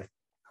nicely.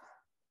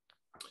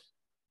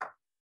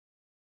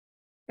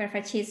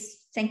 Perfect. She's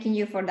thanking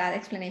you for that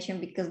explanation,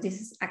 because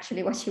this is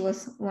actually what she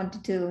was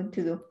wanted to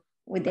do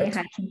with the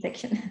hiking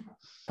section.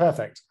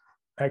 Perfect.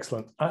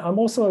 Excellent. I'm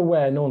also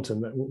aware, Naunton,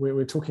 that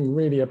we're talking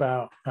really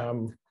about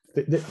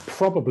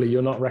probably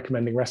you're not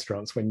recommending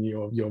restaurants when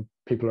your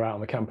people are out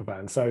on the camper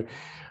van. So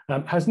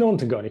has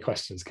Naunton got any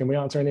questions? Can we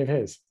answer any of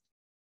his?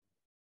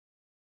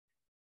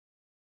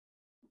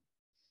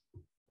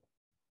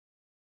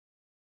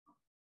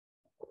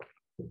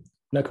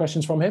 No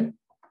questions from him?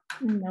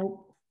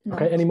 No.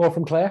 Okay, any more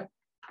from Claire?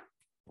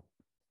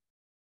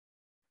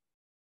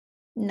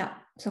 No,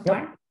 so far.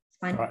 Yep.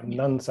 Fine. All right,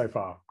 none so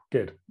far.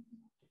 Good.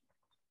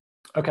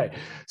 Okay,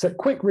 so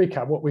quick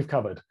recap what we've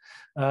covered.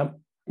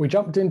 We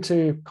jumped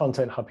into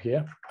Content Hub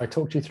here. I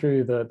talked you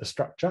through the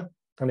structure.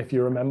 And if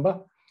you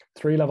remember,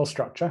 3-level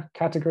structure: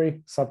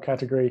 category,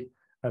 subcategory,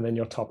 and then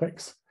your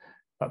topics.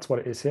 That's what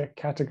it is here,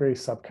 category,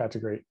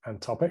 subcategory, and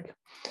topic.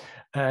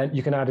 And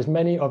you can add as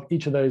many of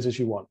each of those as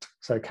you want.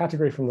 So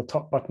category from the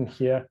top button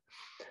here,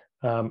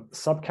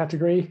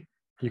 subcategory,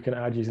 you can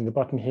add using the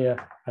button here,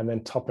 and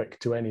then topic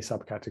to any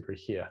subcategory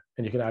here.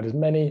 And you can add as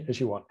many as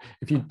you want.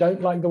 If you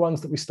don't like the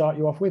ones that we start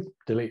you off with,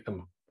 delete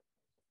them.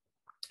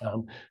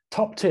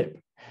 Top tip,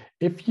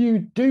 if you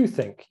do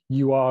think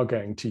you are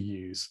going to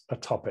use a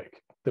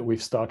topic that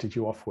we've started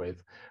you off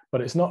with,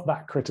 but it's not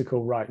that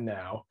critical right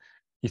now,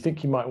 you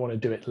think you might want to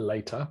do it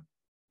later.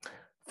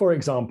 For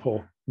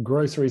example,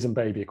 groceries and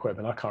baby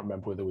equipment. I can't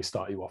remember whether we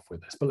start you off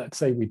with this, but let's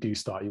say we do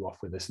start you off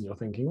with this and you're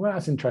thinking, well,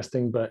 that's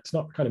interesting, but it's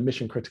not kind of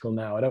mission critical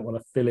now. I don't want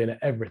to fill in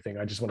everything.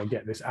 I just want to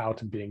get this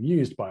out and being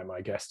used by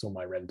my guests or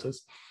my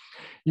renters.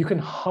 You can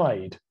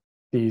hide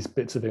these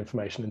bits of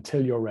information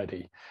until you're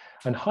ready.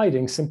 And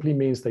hiding simply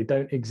means they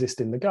don't exist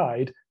in the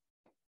guide,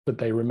 but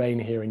they remain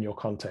here in your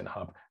content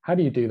hub. How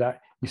do you do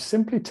that? You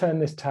simply turn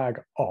this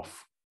tag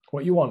off.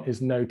 What you want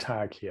is no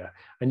tag here.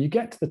 And you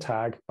get to the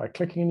tag by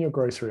clicking in your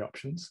grocery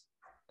options,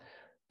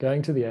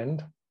 going to the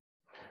end,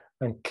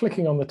 and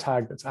clicking on the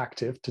tag that's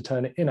active to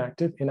turn it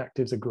inactive.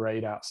 Inactive is a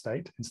grayed out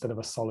state instead of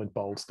a solid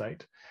bold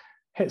state.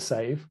 Hit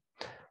save.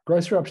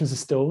 Grocery options are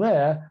still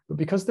there, but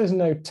because there's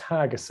no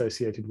tag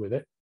associated with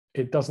it,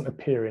 it doesn't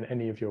appear in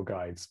any of your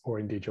guides or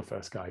indeed your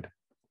first guide.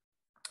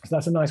 So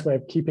that's a nice way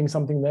of keeping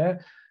something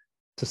there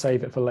to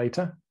save it for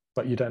later,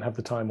 but you don't have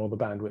the time or the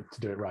bandwidth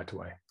to do it right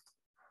away.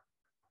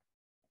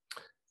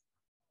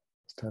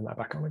 Let's turn that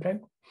back on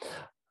again.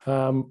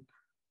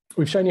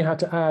 We've shown you how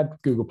to add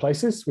Google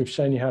Places. We've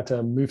shown you how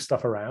to move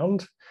stuff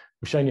around.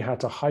 We've shown you how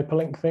to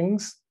hyperlink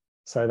things.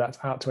 So that's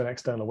out to an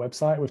external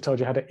website. We've told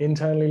you how to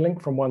internally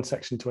link from one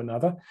section to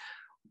another.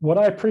 What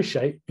I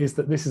appreciate is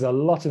that this is a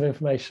lot of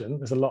information.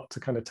 There's a lot to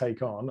kind of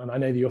take on. And I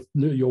know that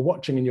you're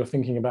watching and you're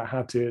thinking about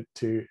how to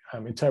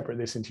interpret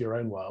this into your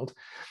own world.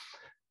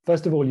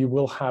 First of all, you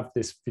will have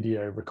this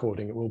video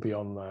recording. It will be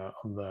on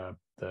the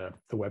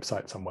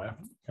website somewhere,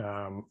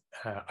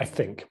 I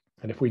think.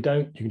 And if we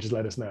don't, you can just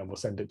let us know and we'll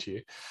send it to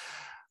you.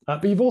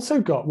 But you've also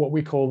got what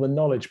we call the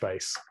knowledge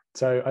base.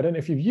 So I don't know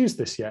if you've used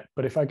this yet,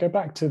 but if I go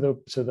back to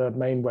the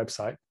main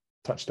website,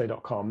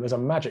 touchstay.com, there's a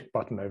magic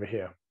button over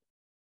here.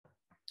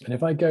 And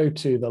if I go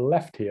to the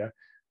left here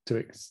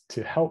to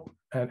help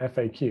and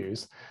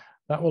FAQs,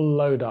 that will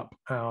load up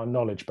our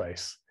knowledge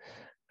base.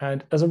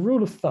 And as a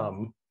rule of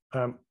thumb,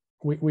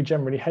 we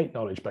generally hate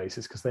knowledge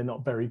bases because they're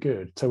not very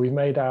good. So we've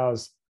made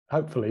ours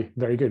hopefully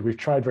very good. We've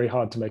tried very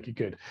hard to make it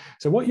good.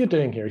 So what you're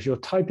doing here is you're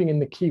typing in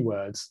the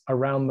keywords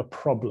around the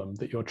problem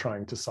that you're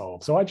trying to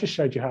solve. So I just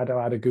showed you how to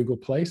add a Google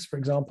Place, for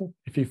example.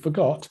 If you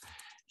forgot,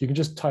 you can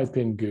just type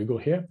in Google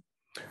here,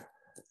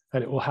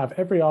 and it will have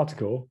every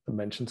article that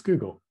mentions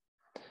Google.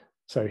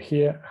 So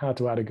here, how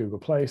to add a Google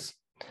Place,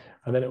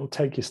 and then it will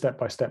take you step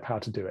by step how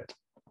to do it.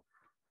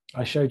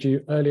 I showed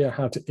you earlier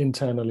how to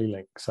internally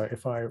link. So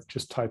if I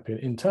just type in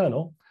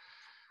internal,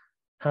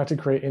 how to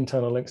create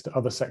internal links to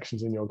other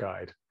sections in your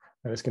guide.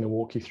 And it's going to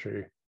walk you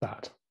through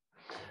that.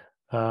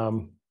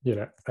 Adding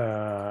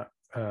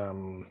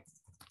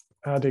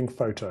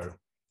photo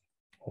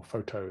or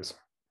photos.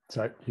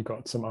 So you've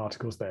got some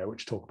articles there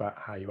which talk about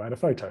how you add a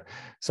photo.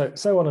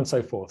 So on and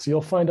so forth. So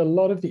you'll find a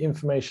lot of the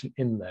information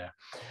in there.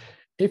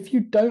 If you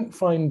don't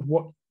find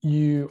what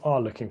you are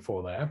looking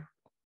for there,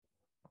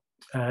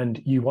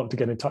 and you want to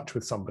get in touch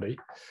with somebody,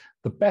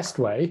 the best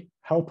way,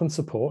 help and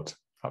support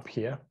up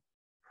here,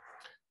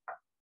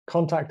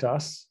 contact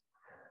us,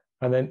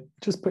 and then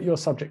just put your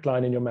subject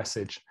line in your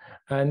message.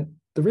 And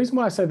the reason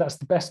why I say that's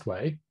the best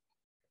way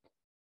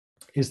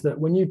is that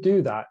when you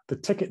do that, the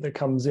ticket that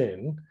comes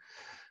in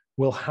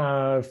will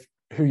have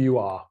who you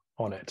are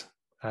on it.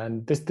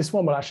 And this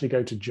one will actually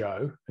go to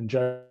Joe, and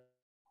Joe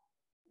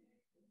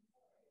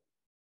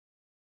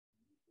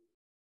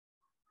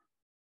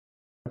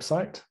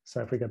website.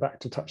 So if we go back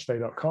to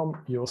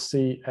touchstay.com, you'll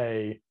see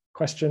a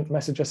question,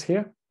 message us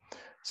here.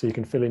 So you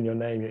can fill in your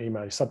name, your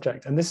email, your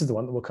subject. And this is the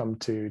one that will come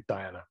to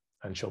Diana,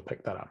 and she'll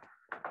pick that up.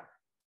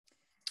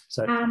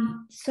 So,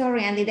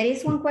 sorry, Andy, there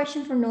is one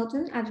question from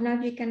Norton. I don't know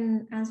if you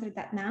can answer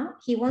that now.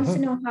 He wants to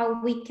know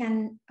how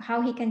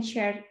he can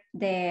share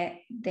the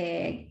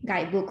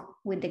guidebook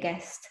with the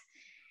guest.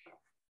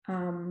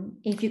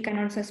 If you can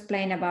also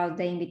explain about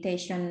the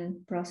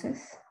invitation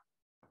process.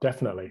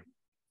 Definitely.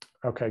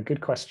 Okay,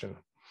 good question.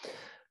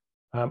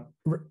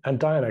 And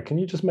Diana, can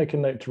you just make a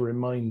note to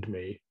remind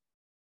me?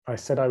 I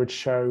said I would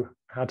show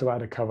how to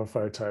add a cover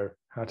photo,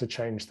 how to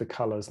change the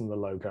colors and the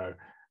logo,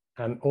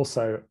 and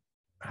also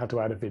how to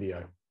add a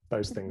video.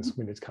 Those things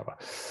we need to cover.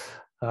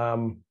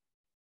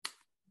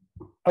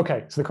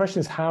 Okay, so the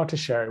question is how to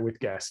share it with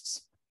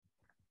guests.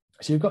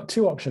 So you've got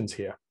two options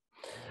here.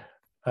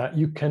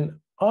 You can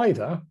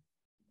either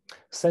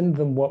send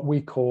them what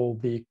we call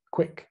the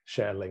quick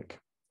share link.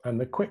 And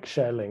the quick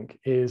share link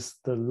is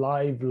the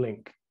live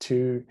link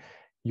to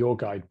your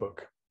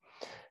guidebook.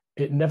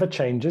 It never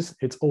changes.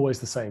 It's always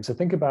the same. So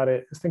think about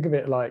it. Think of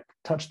it like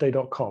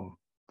touchstay.com.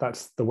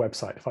 That's the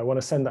website. If I want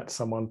to send that to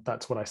someone,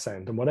 that's what I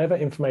send. And whatever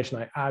information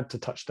I add to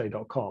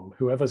touchstay.com,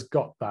 whoever's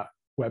got that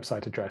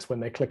website address, when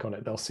they click on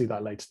it, they'll see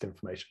that latest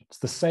information. It's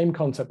the same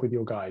concept with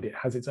your guide. It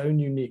has its own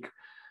unique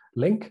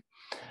link.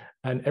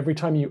 And every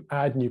time you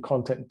add new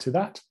content to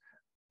that,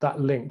 that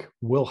link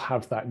will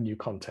have that new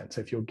content.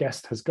 So if your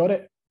guest has got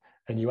it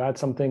and you add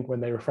something,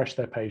 when they refresh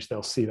their page,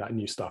 they'll see that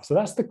new stuff. So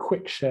that's the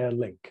quick share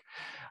link.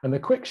 And the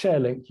quick share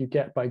link you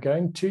get by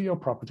going to your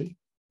property,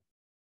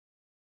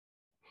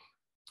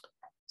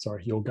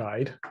 sorry, your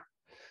guide.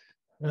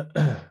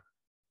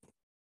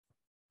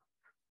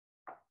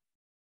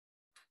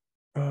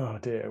 Oh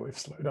dear, we've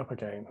slowed up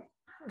again.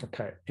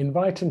 Okay,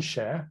 invite and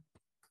share.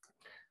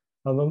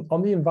 And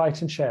on the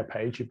invite and share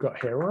page, you've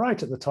got here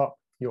right at the top,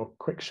 your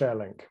quick share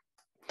link.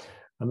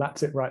 And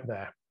that's it right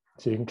there.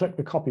 So you can click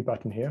the copy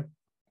button here.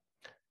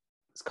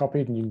 It's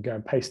copied and you can go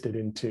and paste it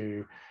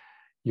into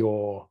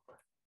your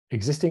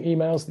existing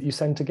emails that you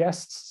send to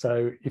guests.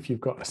 So if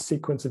you've got a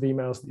sequence of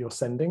emails that you're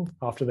sending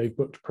after they've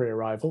booked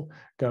pre-arrival,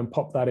 go and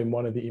pop that in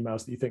one of the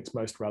emails that you think is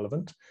most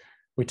relevant.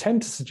 We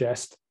tend to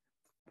suggest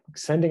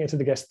sending it to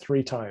the guest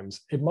 3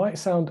 times. It might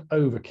sound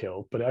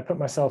overkill, but I put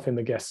myself in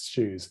the guest's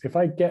shoes. If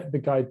I get the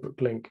guidebook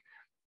link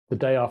the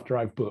day after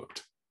I've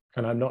booked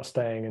and I'm not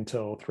staying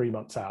until 3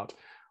 months out,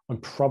 I'm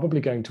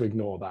probably going to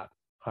ignore that.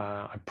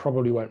 I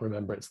probably won't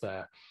remember it's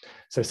there.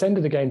 So send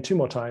it again 2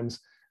 more times,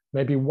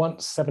 maybe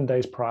once 7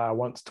 days prior,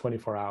 once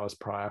 24 hours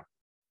prior.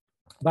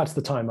 That's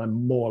the time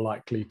I'm more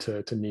likely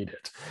to need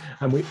it.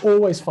 And we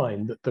always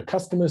find that the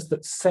customers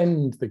that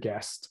send the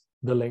guest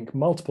the link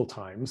multiple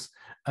times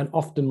and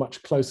often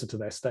much closer to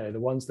their stay, the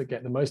ones that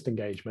get the most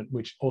engagement,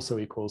 which also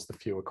equals the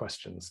fewer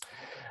questions.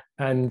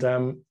 And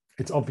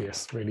it's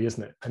obvious, really,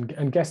 isn't it?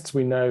 And guests,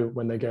 we know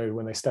when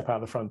they step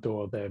out the front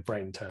door, their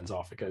brain turns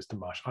off, it goes to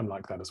mush. I'm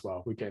like that as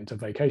well. We get into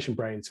vacation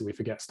brain, so we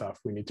forget stuff.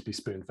 We need to be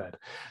spoon fed.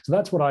 So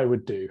that's what I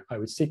would do. I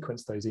would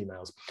sequence those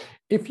emails.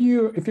 If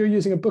you're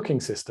using a booking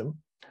system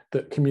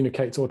that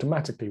communicates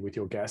automatically with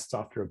your guests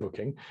after a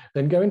booking,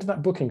 then go into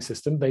that booking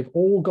system. They've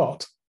all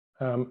got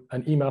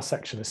an email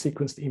section, a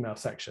sequenced email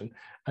section,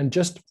 and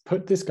just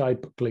put this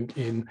guidebook link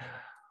in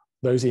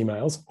those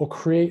emails, or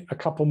create a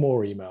couple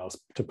more emails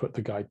to put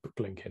the guidebook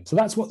link in. So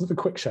that's what the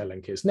quick share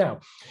link is.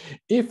 Now,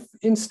 if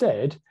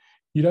instead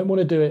you don't want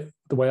to do it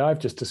the way I've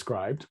just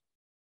described,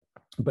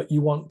 but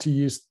you want to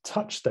use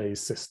TouchStay's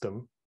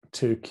system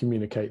to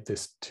communicate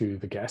this to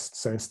the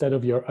guests, so instead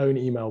of your own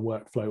email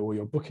workflow or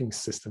your booking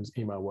system's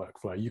email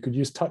workflow, you could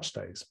use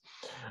TouchStay's.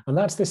 And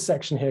that's this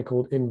section here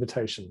called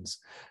invitations.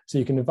 So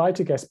you can invite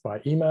a guest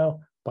by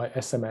email, by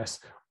SMS,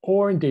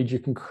 or indeed you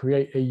can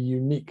create a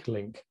unique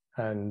link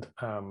and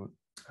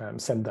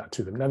send that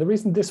to them. Now, the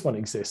reason this one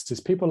exists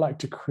is people like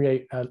to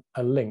create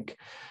a link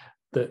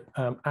that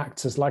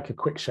acts as like a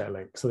quick share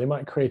link. So they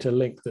might create a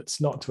link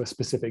that's not to a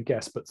specific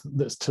guest, but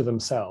that's to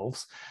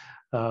themselves.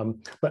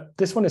 But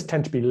this one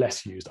tends to be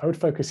less used. I would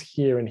focus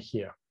here and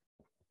here.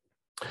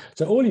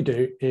 So all you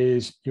do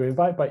is you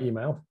invite by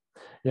email.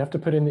 You have to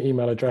put in the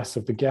email address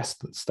of the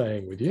guest that's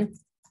staying with you.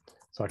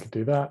 So I could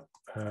do that.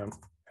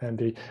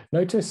 Andy,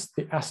 notice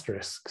the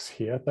asterisks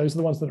here. Those are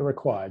the ones that are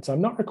required. So I'm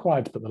not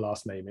required to put the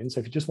last name in. So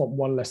if you just want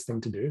one less thing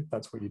to do,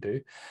 that's what you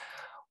do.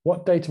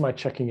 What date am I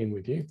checking in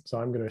with you? So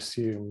I'm going to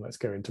assume, let's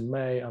go into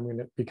May. I'm going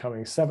to be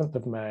coming 7th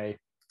of May,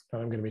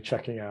 and I'm going to be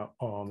checking out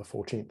on the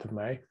 14th of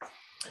May.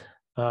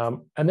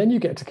 And then you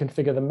get to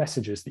configure the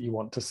messages that you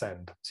want to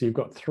send. So you've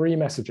got 3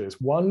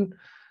 messages. One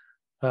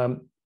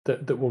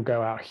that will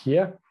go out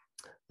here,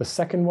 the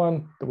second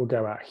one that will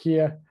go out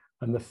here,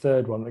 and the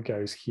third one that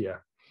goes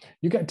here.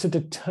 You get to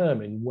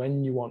determine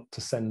when you want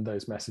to send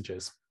those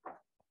messages.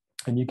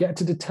 And you get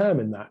to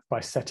determine that by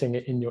setting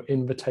it in your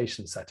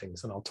invitation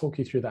settings. And I'll talk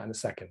you through that in a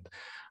second.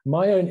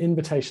 My own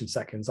invitation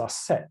settings are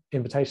set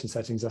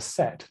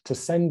to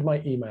send my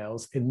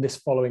emails in this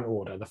following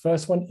order. The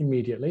first one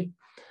immediately,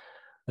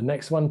 the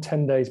next one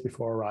 10 days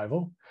before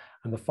arrival,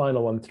 and the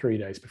final one 3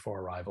 days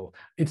before arrival.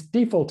 It's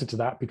defaulted to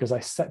that because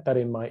I set that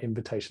in my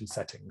invitation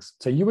settings.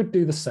 So you would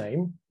do the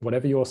same,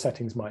 whatever your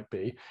settings might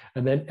be,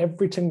 and then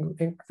every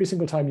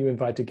single time you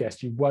invite a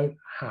guest, you won't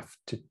have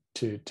to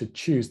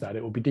choose that.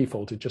 It will be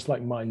defaulted, just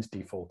like mine's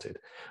defaulted.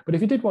 But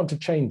if you did want to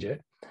change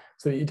it,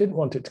 so that you didn't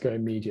want it to go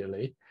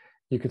immediately,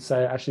 you could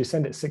say, actually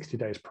send it 60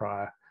 days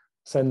prior,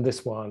 send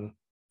this one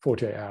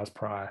 48 hours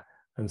prior,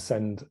 and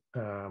send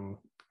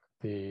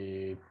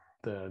the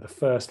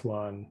first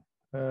one,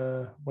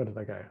 where did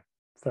I go?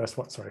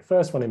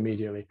 First one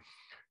immediately,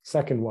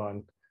 second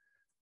one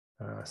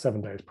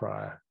 7 days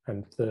prior,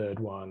 and third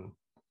one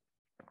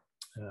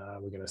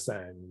we're going to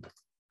send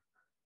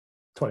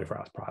 24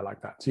 hours prior,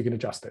 like that. So you can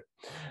adjust it.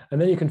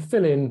 And then you can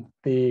fill in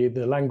the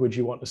language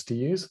you want us to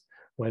use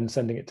when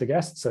sending it to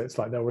guests. So it's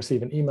like they'll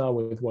receive an email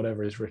with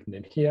whatever is written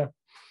in here.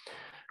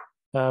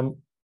 And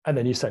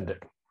then you send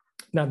it.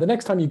 Now, the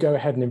next time you go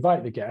ahead and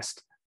invite the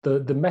guest,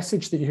 the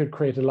message that you had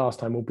created last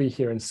time will be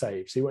here and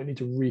saved. So you won't need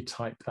to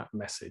retype that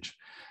message.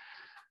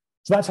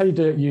 So that's how you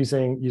do it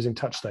using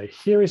TouchStay.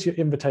 Here is your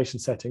invitation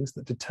settings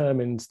that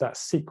determines that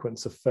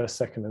sequence of first,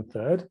 second, and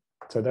third.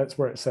 So that's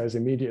where it says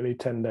immediately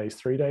 10 days,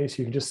 3 days.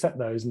 You can just set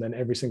those, and then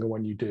every single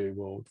one you do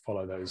will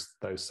follow those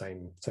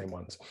same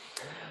ones.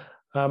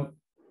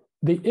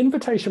 the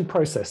invitation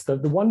process, the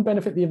one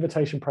benefit the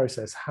invitation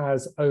process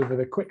has over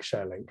the quick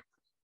share link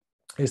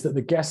is that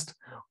the guest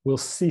will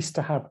cease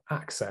to have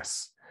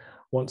access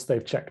once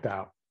they've checked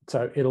out.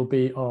 So it'll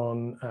be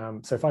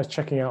on, so if I was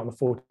checking out on the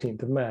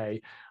 14th of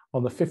May,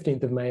 on the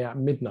 15th of May at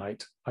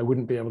midnight, I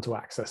wouldn't be able to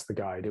access the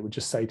guide. It would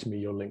just say to me,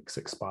 your link's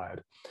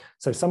expired.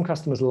 So some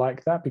customers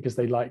like that because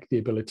they like the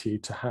ability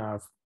to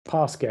have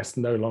past guests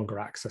no longer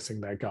accessing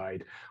their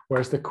guide.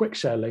 Whereas the quick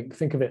share link,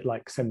 think of it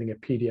like sending a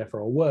PDF or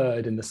a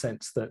Word in the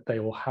sense that they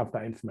will have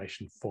that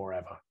information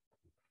forever.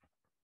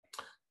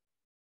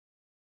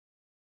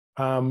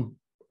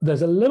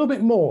 There's a little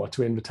bit more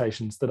to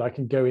invitations that I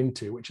can go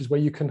into, which is where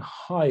you can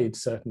hide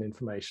certain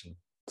information.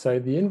 So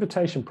the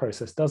invitation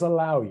process does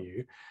allow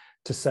you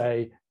to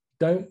say,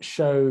 don't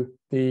show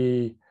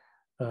the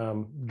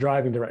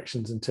driving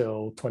directions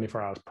until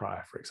 24 hours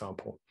prior, for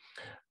example.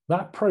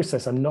 That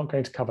process I'm not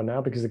going to cover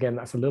now because, again,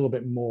 that's a little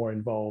bit more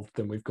involved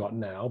than we've got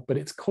now, but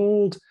it's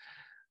called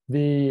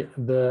the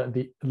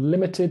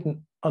limited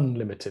and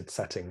unlimited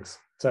settings.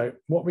 So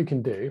what we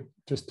can do,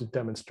 just to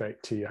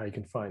demonstrate to you how you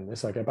can find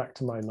this, I go back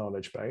to my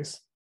knowledge base.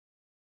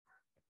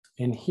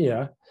 In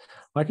here,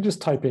 I can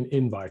just type in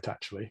invite,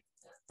 actually.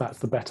 That's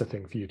the better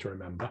thing for you to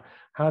remember.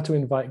 How to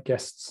invite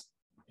guests,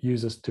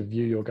 users to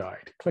view your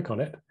guide. Click on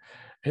it.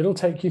 It'll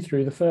take you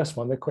through the first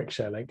one, the quick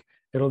share link.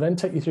 It'll then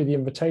take you through the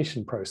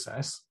invitation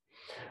process.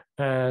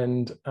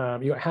 And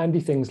you've got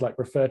handy things like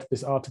refer to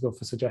this article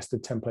for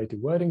suggested templated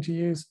wording to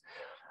use.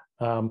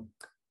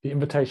 The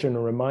invitation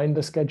and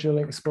reminder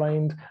scheduling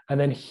explained. And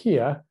then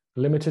here,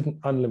 limited and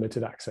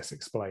unlimited access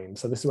explained.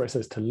 So this is where it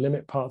says to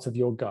limit parts of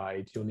your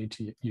guide, you'll need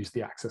to use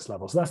the access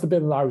level. So that's the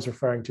bit that I was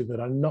referring to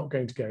that I'm not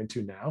going to go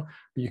into now,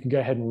 but you can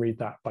go ahead and read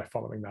that by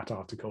following that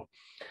article.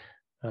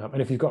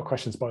 And if you've got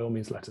questions, by all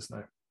means, let us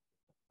know.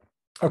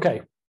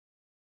 Okay.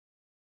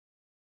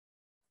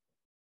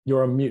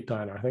 You're on mute,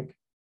 Diana, I think.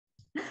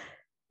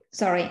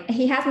 Sorry,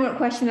 he has more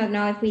questions. I don't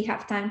know if we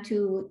have time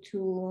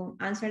to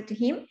answer to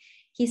him.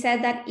 He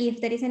said that if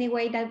there is any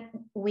way that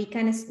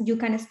you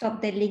can stop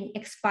the link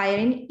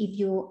expiring if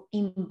you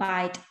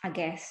invite a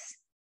guest.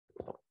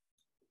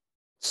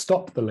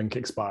 Stop the link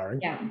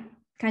expiring? Yeah.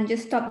 Can you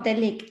stop the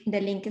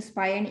link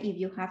expiring if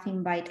you have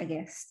invite a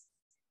guest?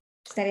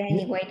 Is there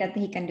any way that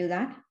he can do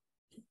that?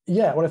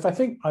 Yeah, well, if I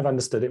think I've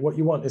understood it, what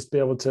you want is to be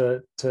able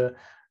to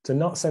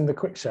not send the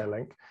quick share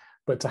link,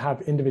 but to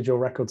have individual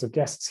records of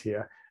guests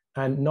here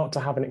and not to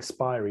have an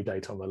expiry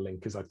date on the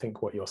link is I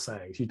think what you're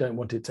saying. You don't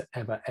want it to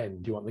ever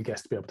end. You want the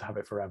guest to be able to have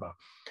it forever.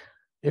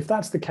 If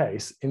that's the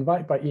case,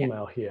 invite by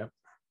email here.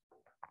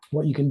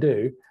 What you can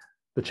do,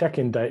 the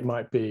check-in date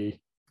might be,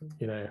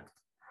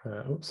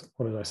 oops,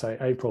 what did I say?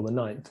 April the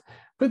 9th.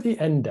 Put the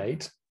end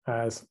date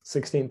as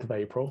 16th of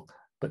April,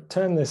 but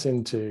turn this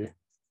into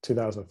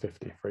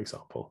 2050, for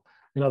example.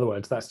 In other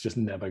words, that's just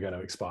never going to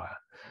expire.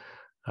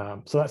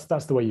 So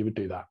that's the way you would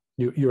do that.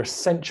 You're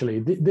essentially,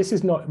 this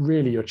is not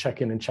really your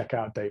check-in and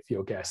check-out date for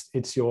your guest.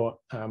 It's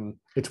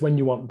it's when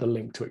you want the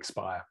link to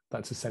expire.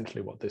 That's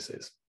essentially what this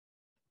is.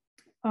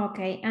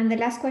 Okay, and the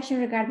last question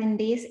regarding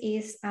this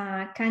is,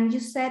 can you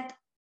set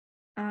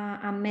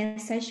a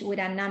message with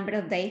a number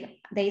of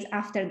days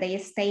after they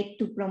stay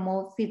to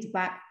promote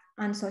feedback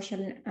on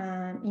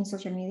in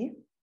social media?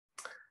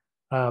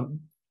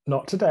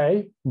 Not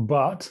today,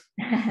 but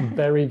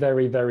very,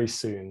 very, very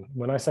soon.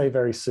 When I say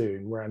very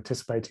soon, we're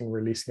anticipating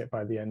releasing it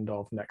by the end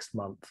of next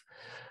month.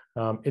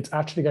 It's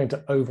actually going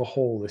to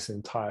overhaul this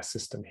entire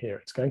system here.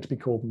 It's going to be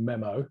called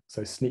Memo,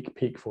 so sneak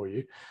peek for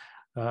you.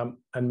 And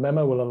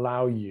Memo will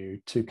allow you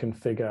to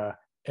configure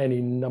any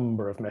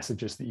number of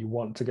messages that you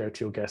want to go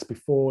to your guest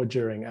before,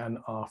 during, and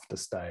after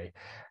stay.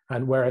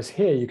 And whereas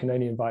here you can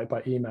only invite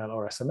by email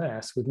or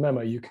SMS, with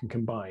Memo you can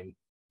combine.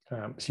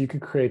 So you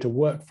could create a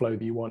workflow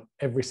that you want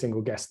every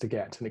single guest to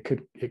get, and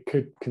it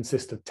could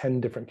consist of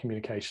 10 different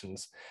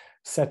communications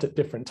set at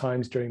different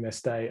times during their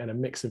stay and a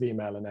mix of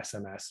email and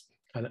SMS.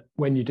 And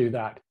when you do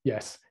that,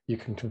 yes, you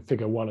can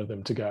configure one of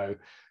them to go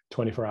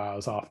 24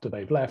 hours after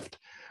they've left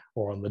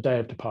or on the day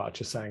of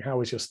departure saying, how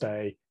was your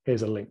stay?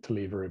 Here's a link to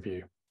leave a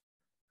review.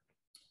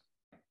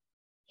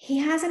 He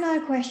has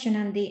another question,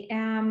 Andy.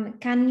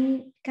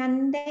 Can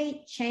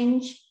they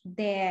change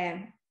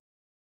the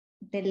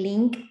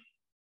link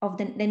of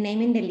the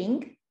name in the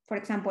link? For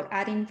example,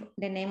 adding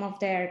the name of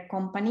their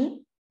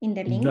company in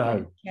the link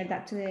and share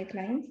that to the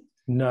client?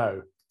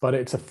 No, but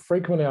it's a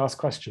frequently asked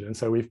question. And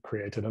so we've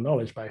created a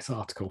knowledge base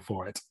article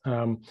for it.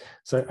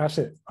 So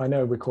actually, I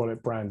know we call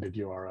it branded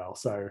URL.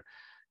 So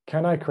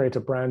can I create a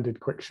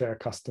branded quick share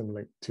custom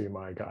link to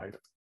my guide?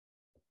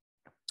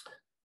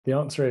 The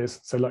answer is,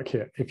 so look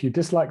here, if you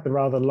dislike the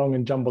rather long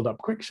and jumbled up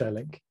quick share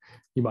link,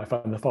 you might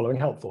find the following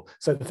helpful.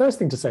 So the first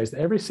thing to say is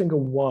that every single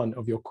one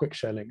of your quick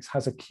share links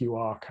has a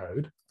QR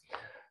code.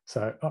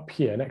 So up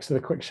here next to the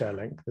quick share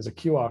link, there's a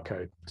QR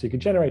code. So you can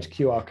generate a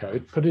QR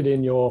code, put it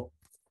in your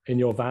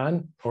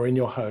van or in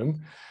your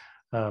home,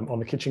 on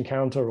the kitchen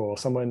counter or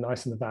somewhere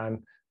nice in the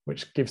van,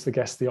 which gives the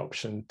guest the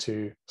option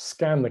to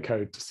scan the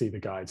code to see the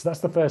guide. So that's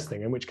the first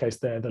thing, in which case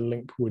there the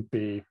link would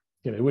be,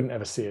 they wouldn't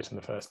ever see it in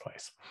the first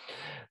place.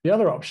 The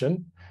other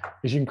option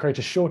is you can create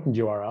a shortened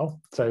URL.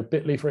 So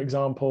Bitly, for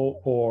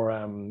example, or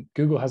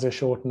Google has a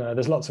shortener.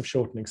 There's lots of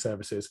shortening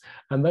services.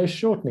 And those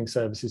shortening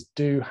services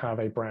do have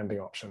a branding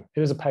option.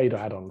 It is a paid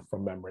add-on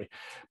from memory,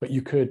 but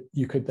you could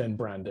then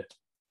brand it.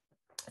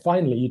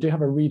 Finally, you do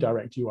have a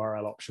redirect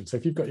URL option. So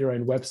if you've got your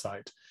own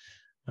website,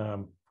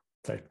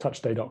 say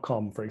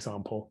touchday.com, for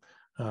example,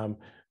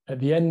 at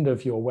the end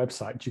of your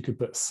website, you could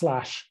put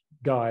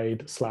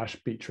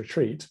 /guide/beach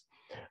retreat,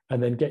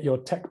 and then get your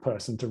tech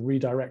person to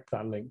redirect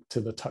that link to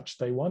the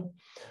TouchStay one.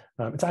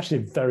 It's actually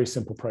a very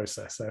simple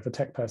process. So if a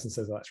tech person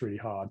says, oh, that's really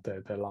hard,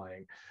 they're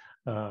lying.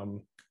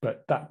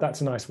 But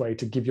that's a nice way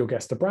to give your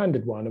guest a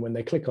branded one. And when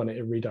they click on it,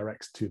 it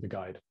redirects to the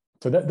guide.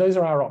 So those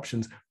are our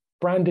options.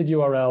 Branded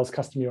URLs,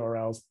 custom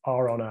URLs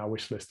are on our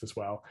wish list as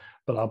well.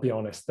 But I'll be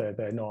honest,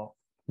 they're not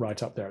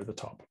right up there at the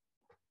top.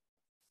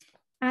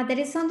 There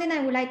is something I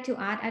would like to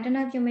add. I don't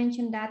know if you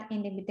mentioned that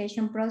in the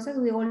invitation process.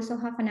 We also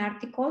have an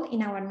article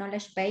in our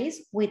knowledge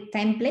base with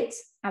templates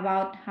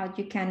about how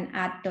you can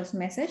add those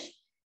messages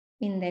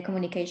in the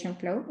communication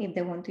flow if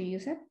they want to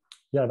use it.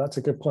 Yeah, that's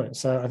a good point.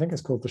 So I think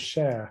it's called the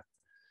share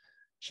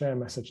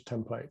message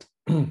template.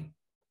 Maybe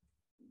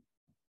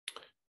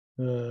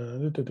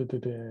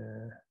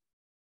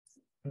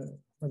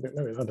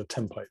it's under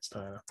templates,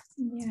 Diana.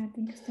 Yeah, I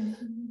think it's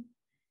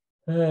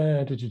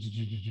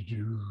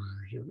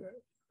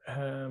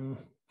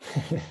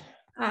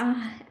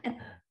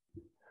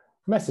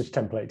message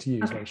template to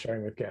use when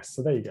sharing with guests.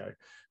 So there you go.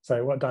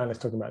 So what Diane is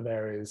talking about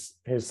there is,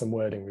 here's some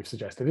wording we've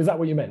suggested. Is that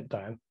what you meant,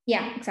 Diane?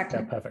 Yeah, exactly.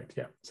 Yeah, perfect.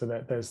 Yeah. So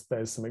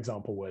there's some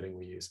example wording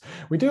we use.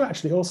 We do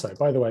actually also,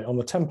 by the way, on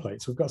the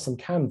templates, we've got some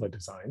Canva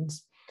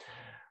designs,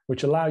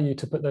 which allow you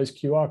to put those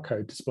QR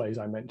code displays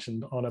I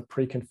mentioned on a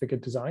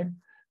pre-configured design.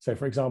 So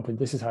for example,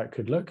 this is how it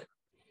could look,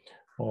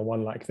 or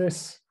one like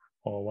this,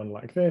 or one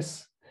like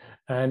this.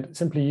 And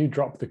simply you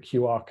drop the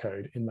QR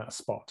code in that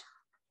spot,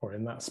 or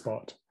in that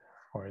spot,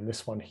 or in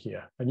this one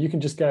here. And you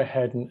can just go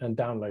ahead and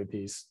download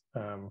these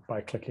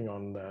by clicking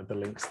on the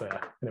links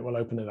there, and it will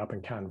open it up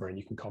in Canva and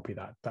you can copy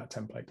that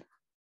template.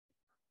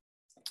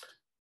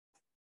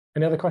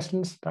 Any other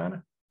questions,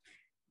 Diana?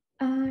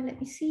 Let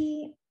me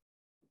see.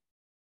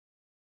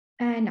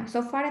 No,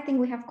 so far I think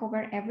we have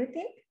covered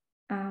everything.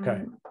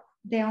 Okay.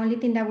 The only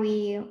thing that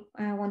we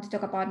want to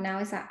talk about now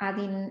is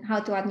adding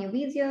how to add new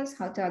videos,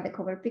 how to add the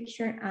cover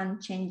picture,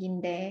 and changing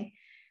the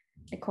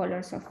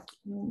colors of.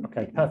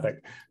 Okay,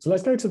 perfect. So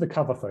let's go to the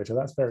cover photo.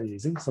 That's very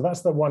easy. So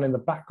that's the one in the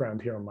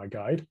background here on my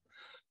guide.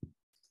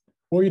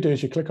 All you do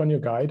is you click on your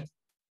guide,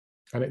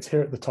 and it's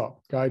here at the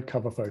top, guide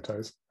cover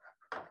photos.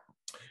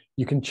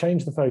 You can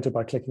change the photo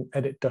by clicking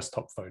edit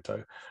desktop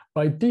photo.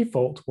 By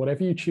default,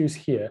 whatever you choose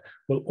here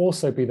will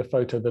also be the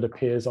photo that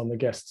appears on the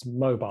guest's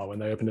mobile when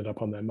they open it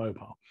up on their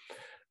mobile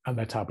and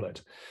their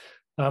tablet.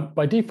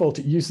 By default,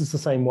 it uses the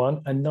same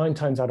one, and 9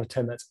 times out of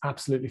 10, that's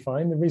absolutely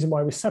fine. The reason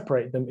why we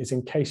separate them is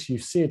in case you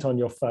see it on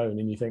your phone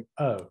and you think,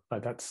 oh,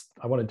 I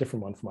want a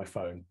different one for my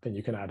phone, then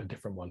you can add a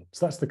different one.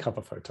 So that's the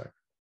cover photo.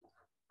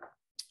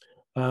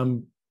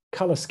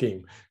 Color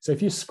scheme. So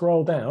if you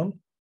scroll down,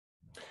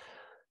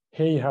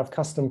 here you have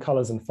custom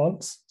colors and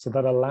fonts. So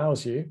that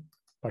allows you,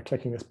 by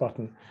clicking this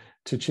button,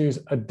 to choose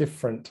a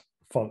different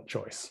font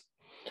choice.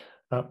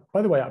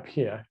 By the way, up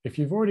here, if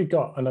you've already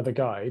got another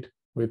guide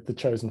with the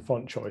chosen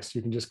font choice,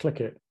 you can just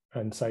click it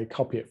and say,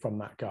 copy it from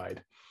that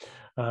guide.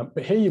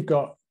 But here you've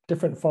got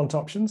different font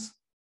options.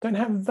 Don't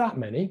have that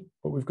many,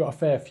 but we've got a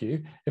fair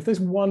few. If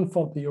there's one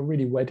font that you're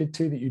really wedded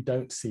to that you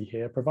don't see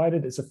here,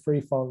 provided it's a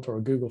free font or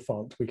a Google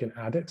font, we can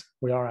add it.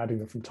 We are adding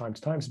them from time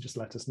to time, so just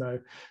let us know.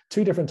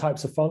 2 different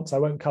types of fonts. I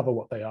won't cover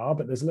what they are,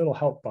 but there's a little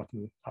help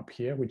button up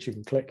here, which you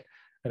can click,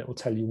 and it will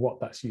tell you what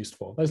that's used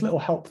for. Those little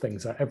help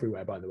things are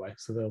everywhere, by the way,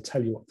 so they'll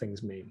tell you what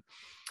things mean.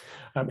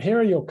 Here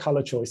are your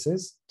color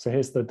choices. So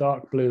here's the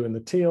dark blue and the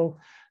teal.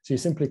 So you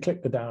simply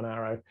click the down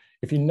arrow.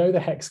 If you know the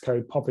hex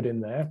code, pop it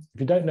in there. If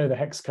you don't know the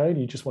hex code,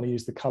 you just want to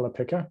use the color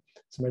picker.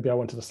 So maybe I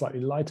wanted a slightly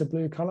lighter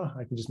blue color.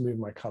 I can just move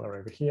my color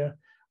over here.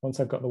 Once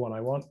I've got the one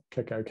I want,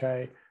 click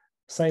OK.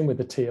 Same with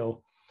the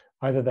teal,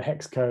 either the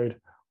hex code,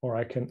 or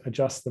I can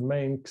adjust the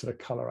main sort of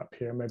color up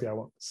here. Maybe I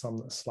want some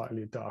that's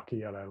slightly darker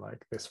yellow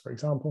like this, for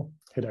example.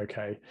 Hit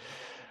OK.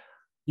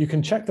 You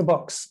can check the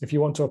box if you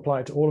want to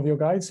apply it to all of your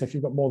guides. So if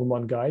you've got more than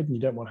one guide and you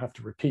don't want to have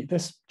to repeat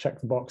this, check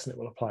the box and it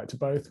will apply it to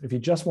both. If you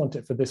just want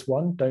it for this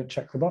one, don't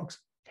check the box,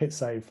 hit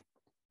save,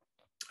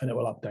 and it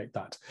will update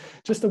that.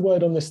 Just a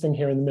word on this thing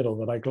here in the middle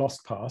that I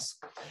glossed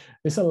past.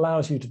 This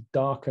allows you to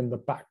darken the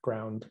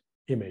background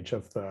image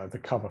of the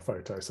cover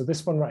photo. So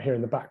this one right here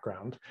in the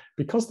background,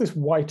 because this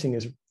writing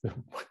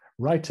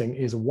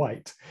is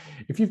white,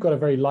 if you've got a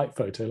very light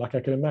photo, like I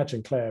can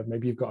imagine, Claire,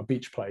 maybe you've got a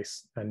beach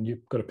place and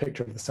you've got a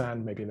picture of the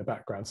sand maybe in the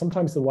background.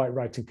 Sometimes the white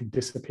writing can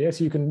disappear,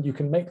 so you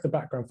can make the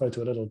background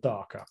photo a little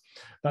darker.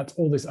 That's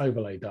all this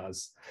overlay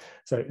does.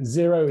 So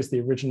 0 is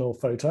the original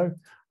photo,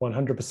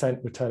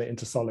 100% would turn it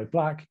into solid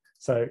black.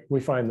 So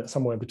we find that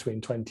somewhere between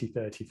 20,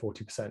 30,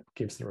 40%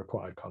 gives the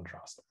required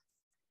contrast.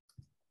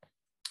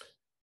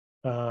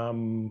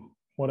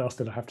 What else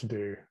did I have to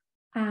do?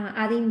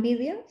 Adding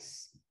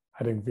videos.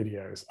 Adding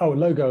videos. Oh,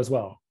 logo as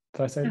well.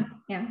 Did I say?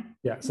 Yeah.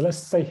 Yeah, so let's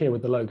stay here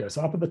with the logo.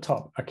 So up at the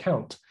top,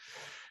 account.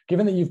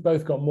 Given that you've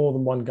both got more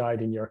than one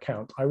guide in your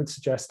account, I would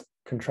suggest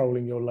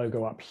controlling your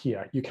logo up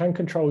here. You can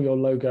control your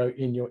logo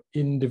in your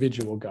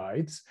individual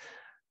guides,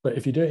 but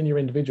if you do it in your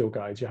individual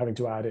guides, you're having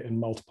to add it in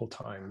multiple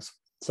times.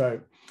 So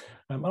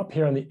up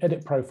here on the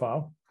edit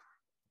profile,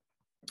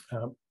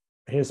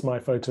 here's my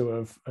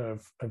photo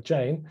of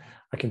Jane.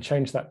 I can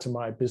change that to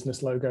my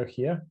business logo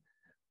here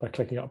by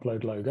clicking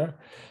upload logo.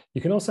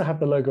 You can also have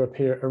the logo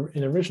appear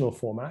in original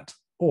format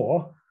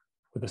or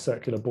with a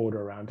circular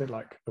border around it,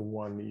 like the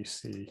one you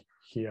see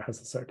here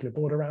has a circular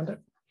border around it.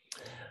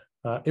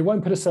 It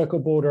won't put a circle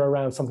border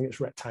around something that's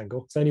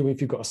rectangle. So anyway,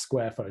 if you've got a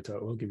square photo,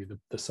 it will give you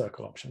the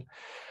circle option.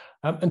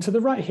 And to the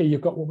right here,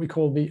 you've got what we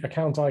call the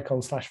account icon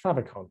 /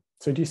 favicon.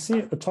 So do you see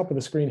at the top of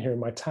the screen here in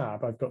my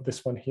tab, I've got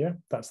this one here,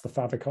 that's the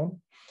favicon.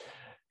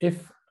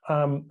 If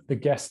the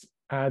guest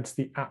adds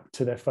the app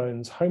to their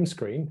phone's home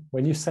screen,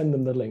 when you send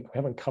them the link, we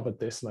haven't covered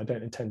this and I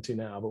don't intend to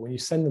now, but when you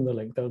send them the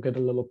link, they'll get a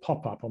little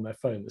pop-up on their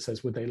phone that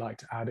says, would they like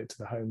to add it to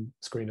the home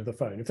screen of the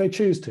phone? If they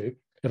choose to,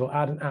 it'll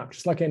add an app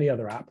just like any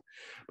other app,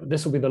 but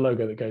this will be the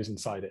logo that goes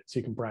inside it. So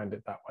you can brand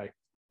it that way.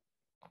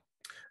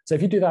 So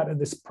if you do that at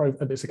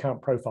this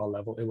account profile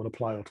level, it will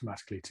apply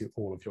automatically to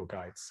all of your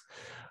guides.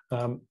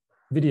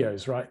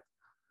 Videos, right?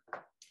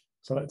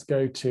 So let's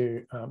go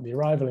to the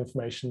arrival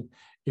information.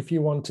 If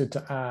you wanted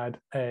to add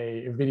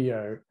a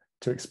video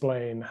to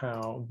explain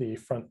how the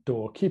front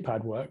door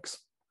keypad works,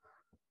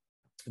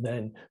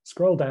 then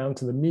scroll down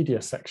to the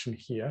media section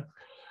here.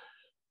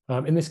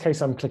 In this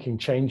case, I'm clicking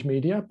change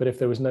media, but if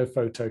there was no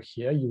photo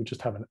here, you would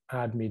just have an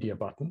add media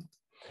button.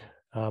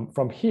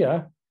 From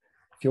here,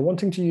 if you're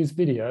wanting to use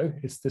video,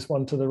 it's this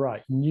one to the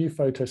right, new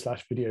photo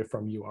 / video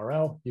from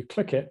URL. You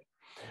click it,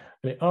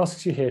 and it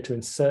asks you here to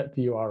insert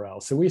the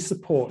URL. So we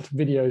support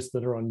videos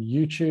that are on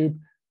YouTube,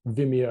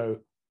 Vimeo,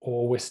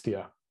 or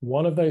Wistia.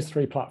 One of those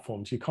three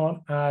platforms. You can't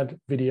add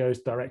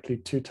videos directly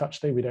to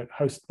TouchStay. We don't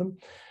host them.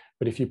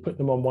 But if you put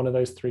them on one of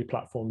those three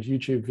platforms,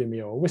 YouTube,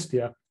 Vimeo, or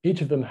Wistia,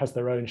 each of them has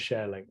their own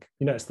share link.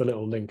 You notice the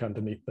little link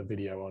underneath the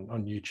video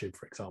on YouTube,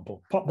 for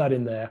example. Pop that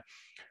in there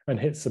and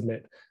hit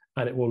submit,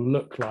 and it will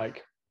look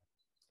like,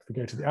 if we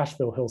go to the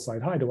Asheville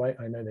Hillside Hideaway,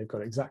 I know they've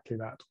got exactly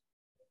that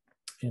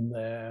in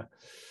their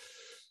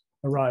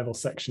arrival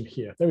section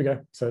here. There we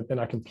go. So then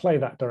I can play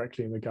that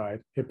directly in the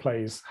guide. It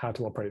plays how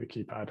to operate the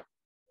keypad.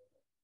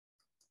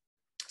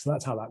 So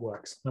that's how that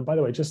works. And by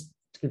the way, just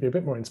to give you a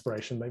bit more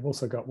inspiration, they've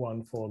also got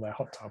one for their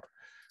hot tub.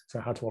 So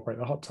how to operate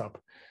the hot tub.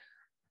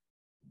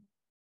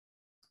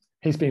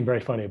 He's being very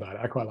funny about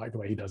it. I quite like the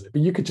way he does it.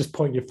 But you could just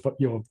point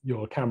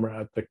your camera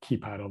at the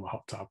keypad on the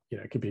hot tub. You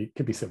know, it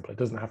could be simpler. It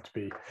doesn't have to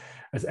be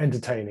as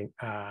entertaining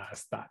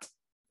as that.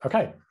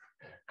 Okay,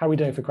 how are we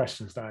doing for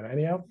questions, Diana?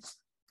 Any else?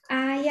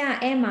 Yeah,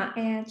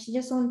 Emma, she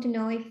just wants to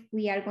know if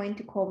we are going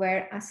to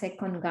cover a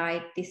second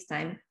guide this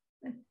time.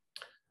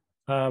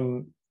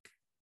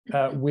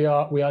 We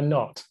are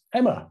not.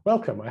 Emma,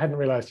 welcome. I hadn't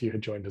realized you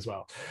had joined as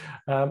well.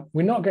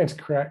 We're not going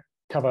to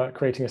cover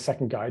creating a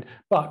second guide,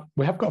 but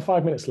we have got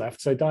 5 minutes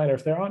left. So Diana,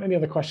 if there aren't any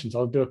other questions,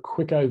 I'll do a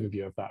quick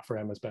overview of that for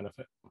Emma's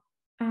benefit.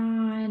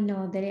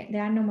 No,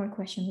 there are no more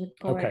questions. We've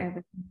covered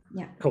everything.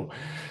 Yeah. Cool.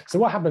 So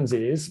what happens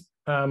is,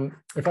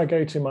 if I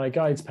go to my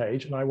guides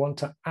page and I want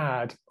to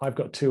add, I've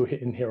got 2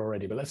 in here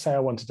already, but let's say I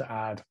wanted to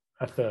add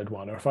a third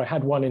one, or if I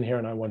had 1 in here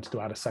and I wanted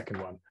to add a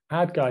second one,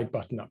 add guide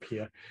button up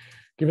here,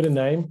 give it a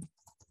name,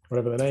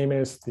 whatever the name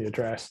is, the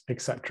address,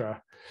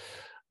 etc.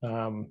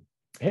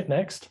 Hit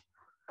next.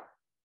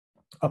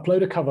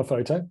 Upload a cover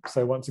photo.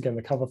 So once again,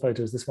 the cover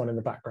photo is this one in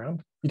the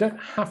background. You don't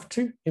have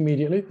to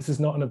immediately. This is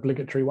not an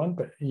obligatory one,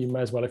 but you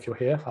may as well, if you're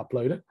here,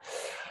 upload it.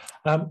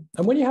 And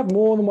when you have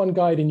more than one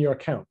guide in your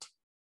account,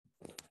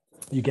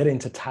 you get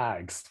into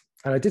tags.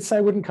 And I did say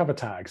I wouldn't cover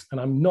tags, and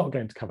I'm not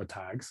going to cover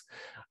tags.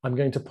 I'm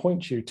going to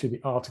point you to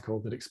the article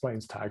that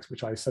explains tags,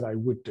 which I said I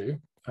would do.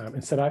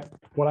 Instead,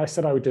 what I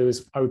said I would do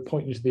is I would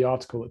point you to the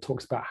article that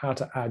talks about how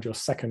to add your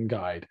second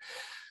guide.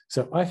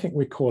 So I think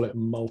we call it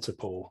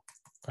multiple,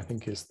 I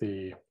think is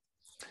the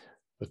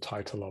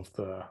title of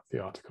the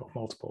article,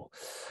 multiple.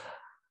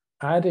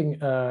 Adding,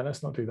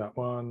 let's not do that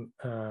one.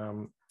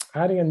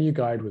 Adding a new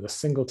guide with a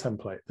single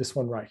template, this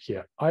one right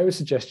here. I would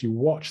suggest you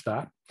watch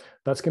that.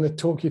 That's going to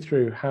talk you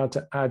through how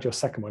to add your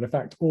second one. In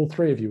fact, all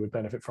 3 of you would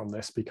benefit from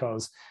this,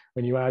 because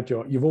when you add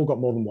you've all got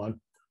more than one.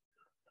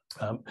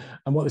 And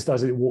what this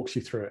does is it walks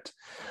you through it.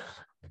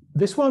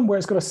 This one where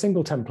it's got a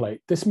single template,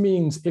 this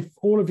means if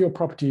all of your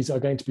properties are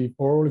going to be,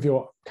 or all of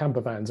your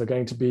camper vans are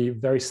going to be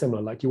very similar,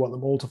 like you want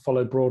them all to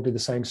follow broadly the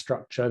same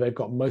structure, they've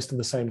got most of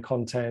the same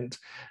content.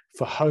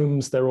 For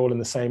homes, they're all in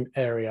the same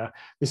area.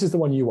 This is the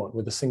one you want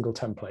with a single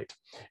template.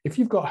 If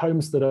you've got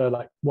homes that are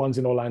like one's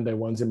in Orlando,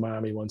 one's in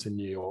Miami, one's in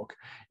New York,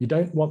 you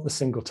don't want the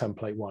single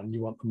template one,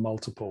 you want the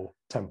multiple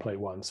template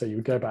one. So you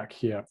would go back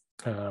here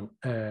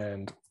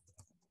and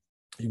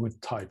you would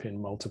type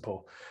in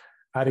multiple,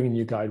 adding a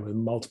new guide with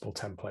multiple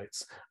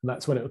templates. And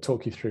that's when it will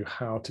talk you through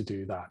how to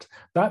do that.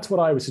 That's what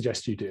I would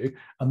suggest you do.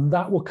 And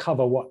that will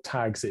cover what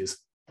tags is.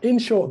 In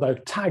short though,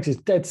 tags is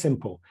dead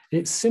simple.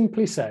 It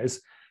simply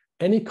says,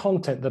 any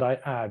content that I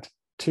add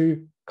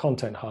to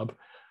Content Hub,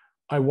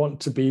 I want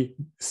to be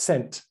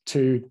sent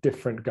to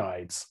different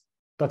guides.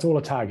 That's all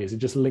a tag is. It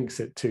just links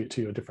it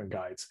to your different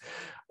guides.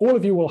 All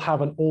of you will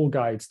have an all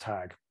guides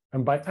tag.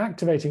 And by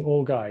activating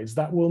all guides,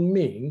 that will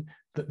mean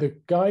that the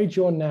guide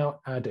you're now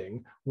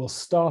adding will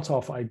start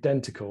off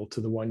identical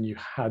to the one you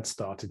had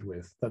started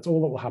with. That's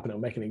all that will happen.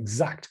 It'll make an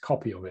exact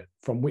copy of it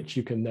from which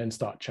you can then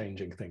start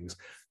changing things.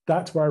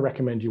 That's where I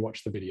recommend you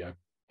watch the video.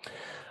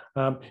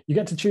 You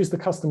get to choose the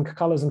custom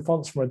colors and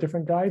fonts from a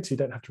different guide, so you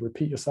don't have to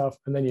repeat yourself,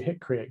 and then you hit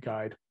create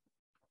guide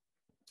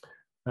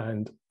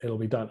and it'll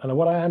be done. And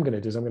what I am going to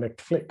do is I'm going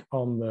to click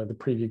on the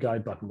preview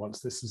guide button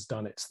once this has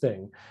done its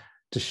thing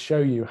to show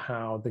you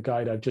how the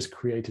guide I've just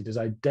created is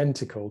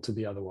identical to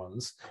the other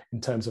ones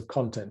in terms of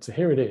content. So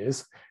here it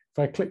is. If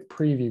I click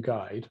preview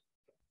guide,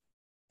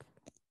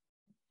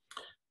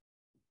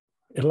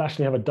 it'll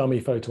actually have a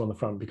dummy photo on the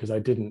front because I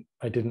didn't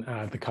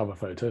add the cover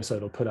photo, so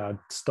it'll put our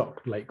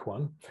stock Lake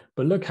one.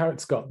 But look how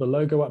it's got the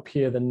logo up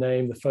here, the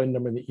name, the phone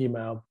number, and the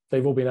email.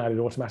 They've all been added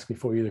automatically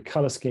for you. The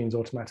color scheme's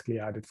automatically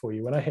added for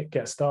you. When I hit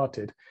get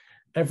started,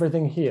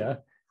 everything here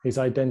is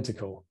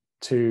identical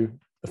to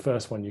the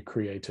first one you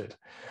created.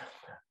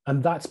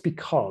 And that's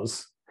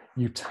because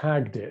you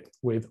tagged it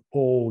with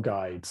all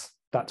guides.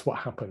 That's what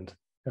happened.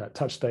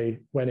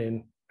 TouchStay went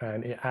in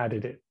and it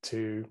added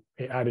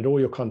all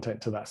your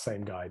content to that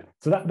same guide.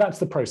 So that's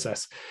the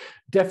process.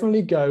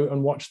 Definitely go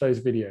and watch those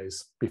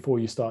videos before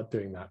you start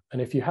doing that.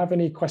 And if you have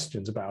any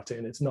questions about it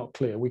and it's not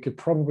clear, we could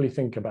probably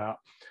think about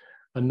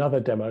another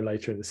demo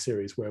later in the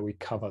series where we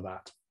cover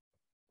that.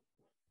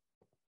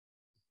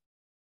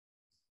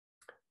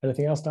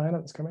 Anything else, Diana,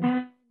 that's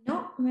coming?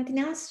 No, nothing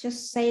else.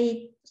 Just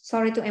say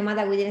sorry to Emma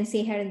that we didn't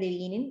see her in the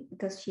beginning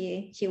because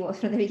she was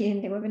from the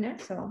beginning of the webinar.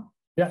 So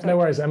yeah, no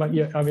worries, Emma.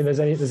 Yeah, I mean, there's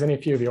only a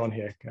few of you on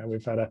here.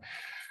 We've had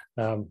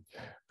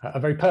a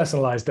very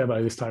personalized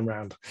demo this time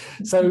round.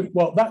 So,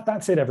 well,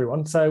 that's it,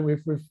 everyone. So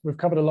we've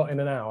covered a lot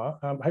in an hour.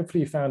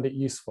 Hopefully you found it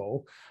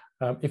useful.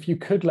 If you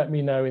could let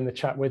me know in the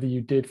chat whether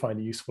you did find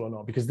it useful or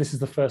not, because this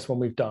is the first one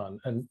we've done.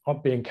 And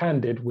being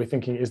candid, we're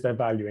thinking, is there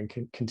value in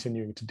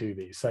continuing to do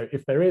these? So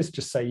if there is,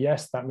 just say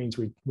yes. That means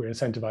we're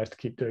incentivized to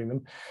keep doing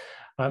them.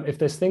 If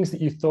there's things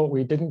that you thought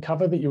we didn't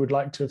cover that you would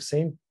like to have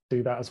seen,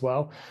 do that as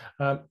well.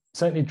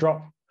 Certainly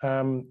drop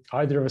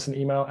either of us an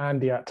email,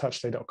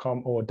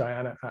 andy@touchstay.com or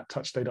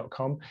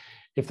diana@touchstay.com.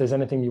 If there's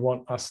anything you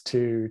want us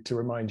to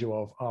remind you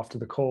of after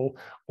the call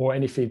or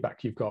any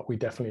feedback you've got, we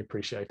definitely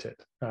appreciate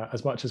it.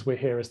 As much as we're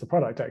here as the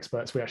product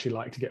experts, we actually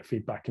like to get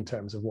feedback in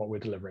terms of what we're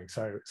delivering.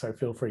 So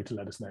feel free to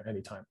let us know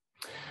anytime.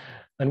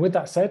 And with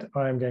that said,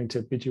 I am going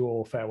to bid you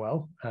all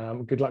farewell.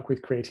 Good luck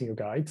with creating your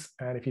guides.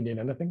 And if you need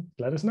anything,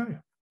 let us know.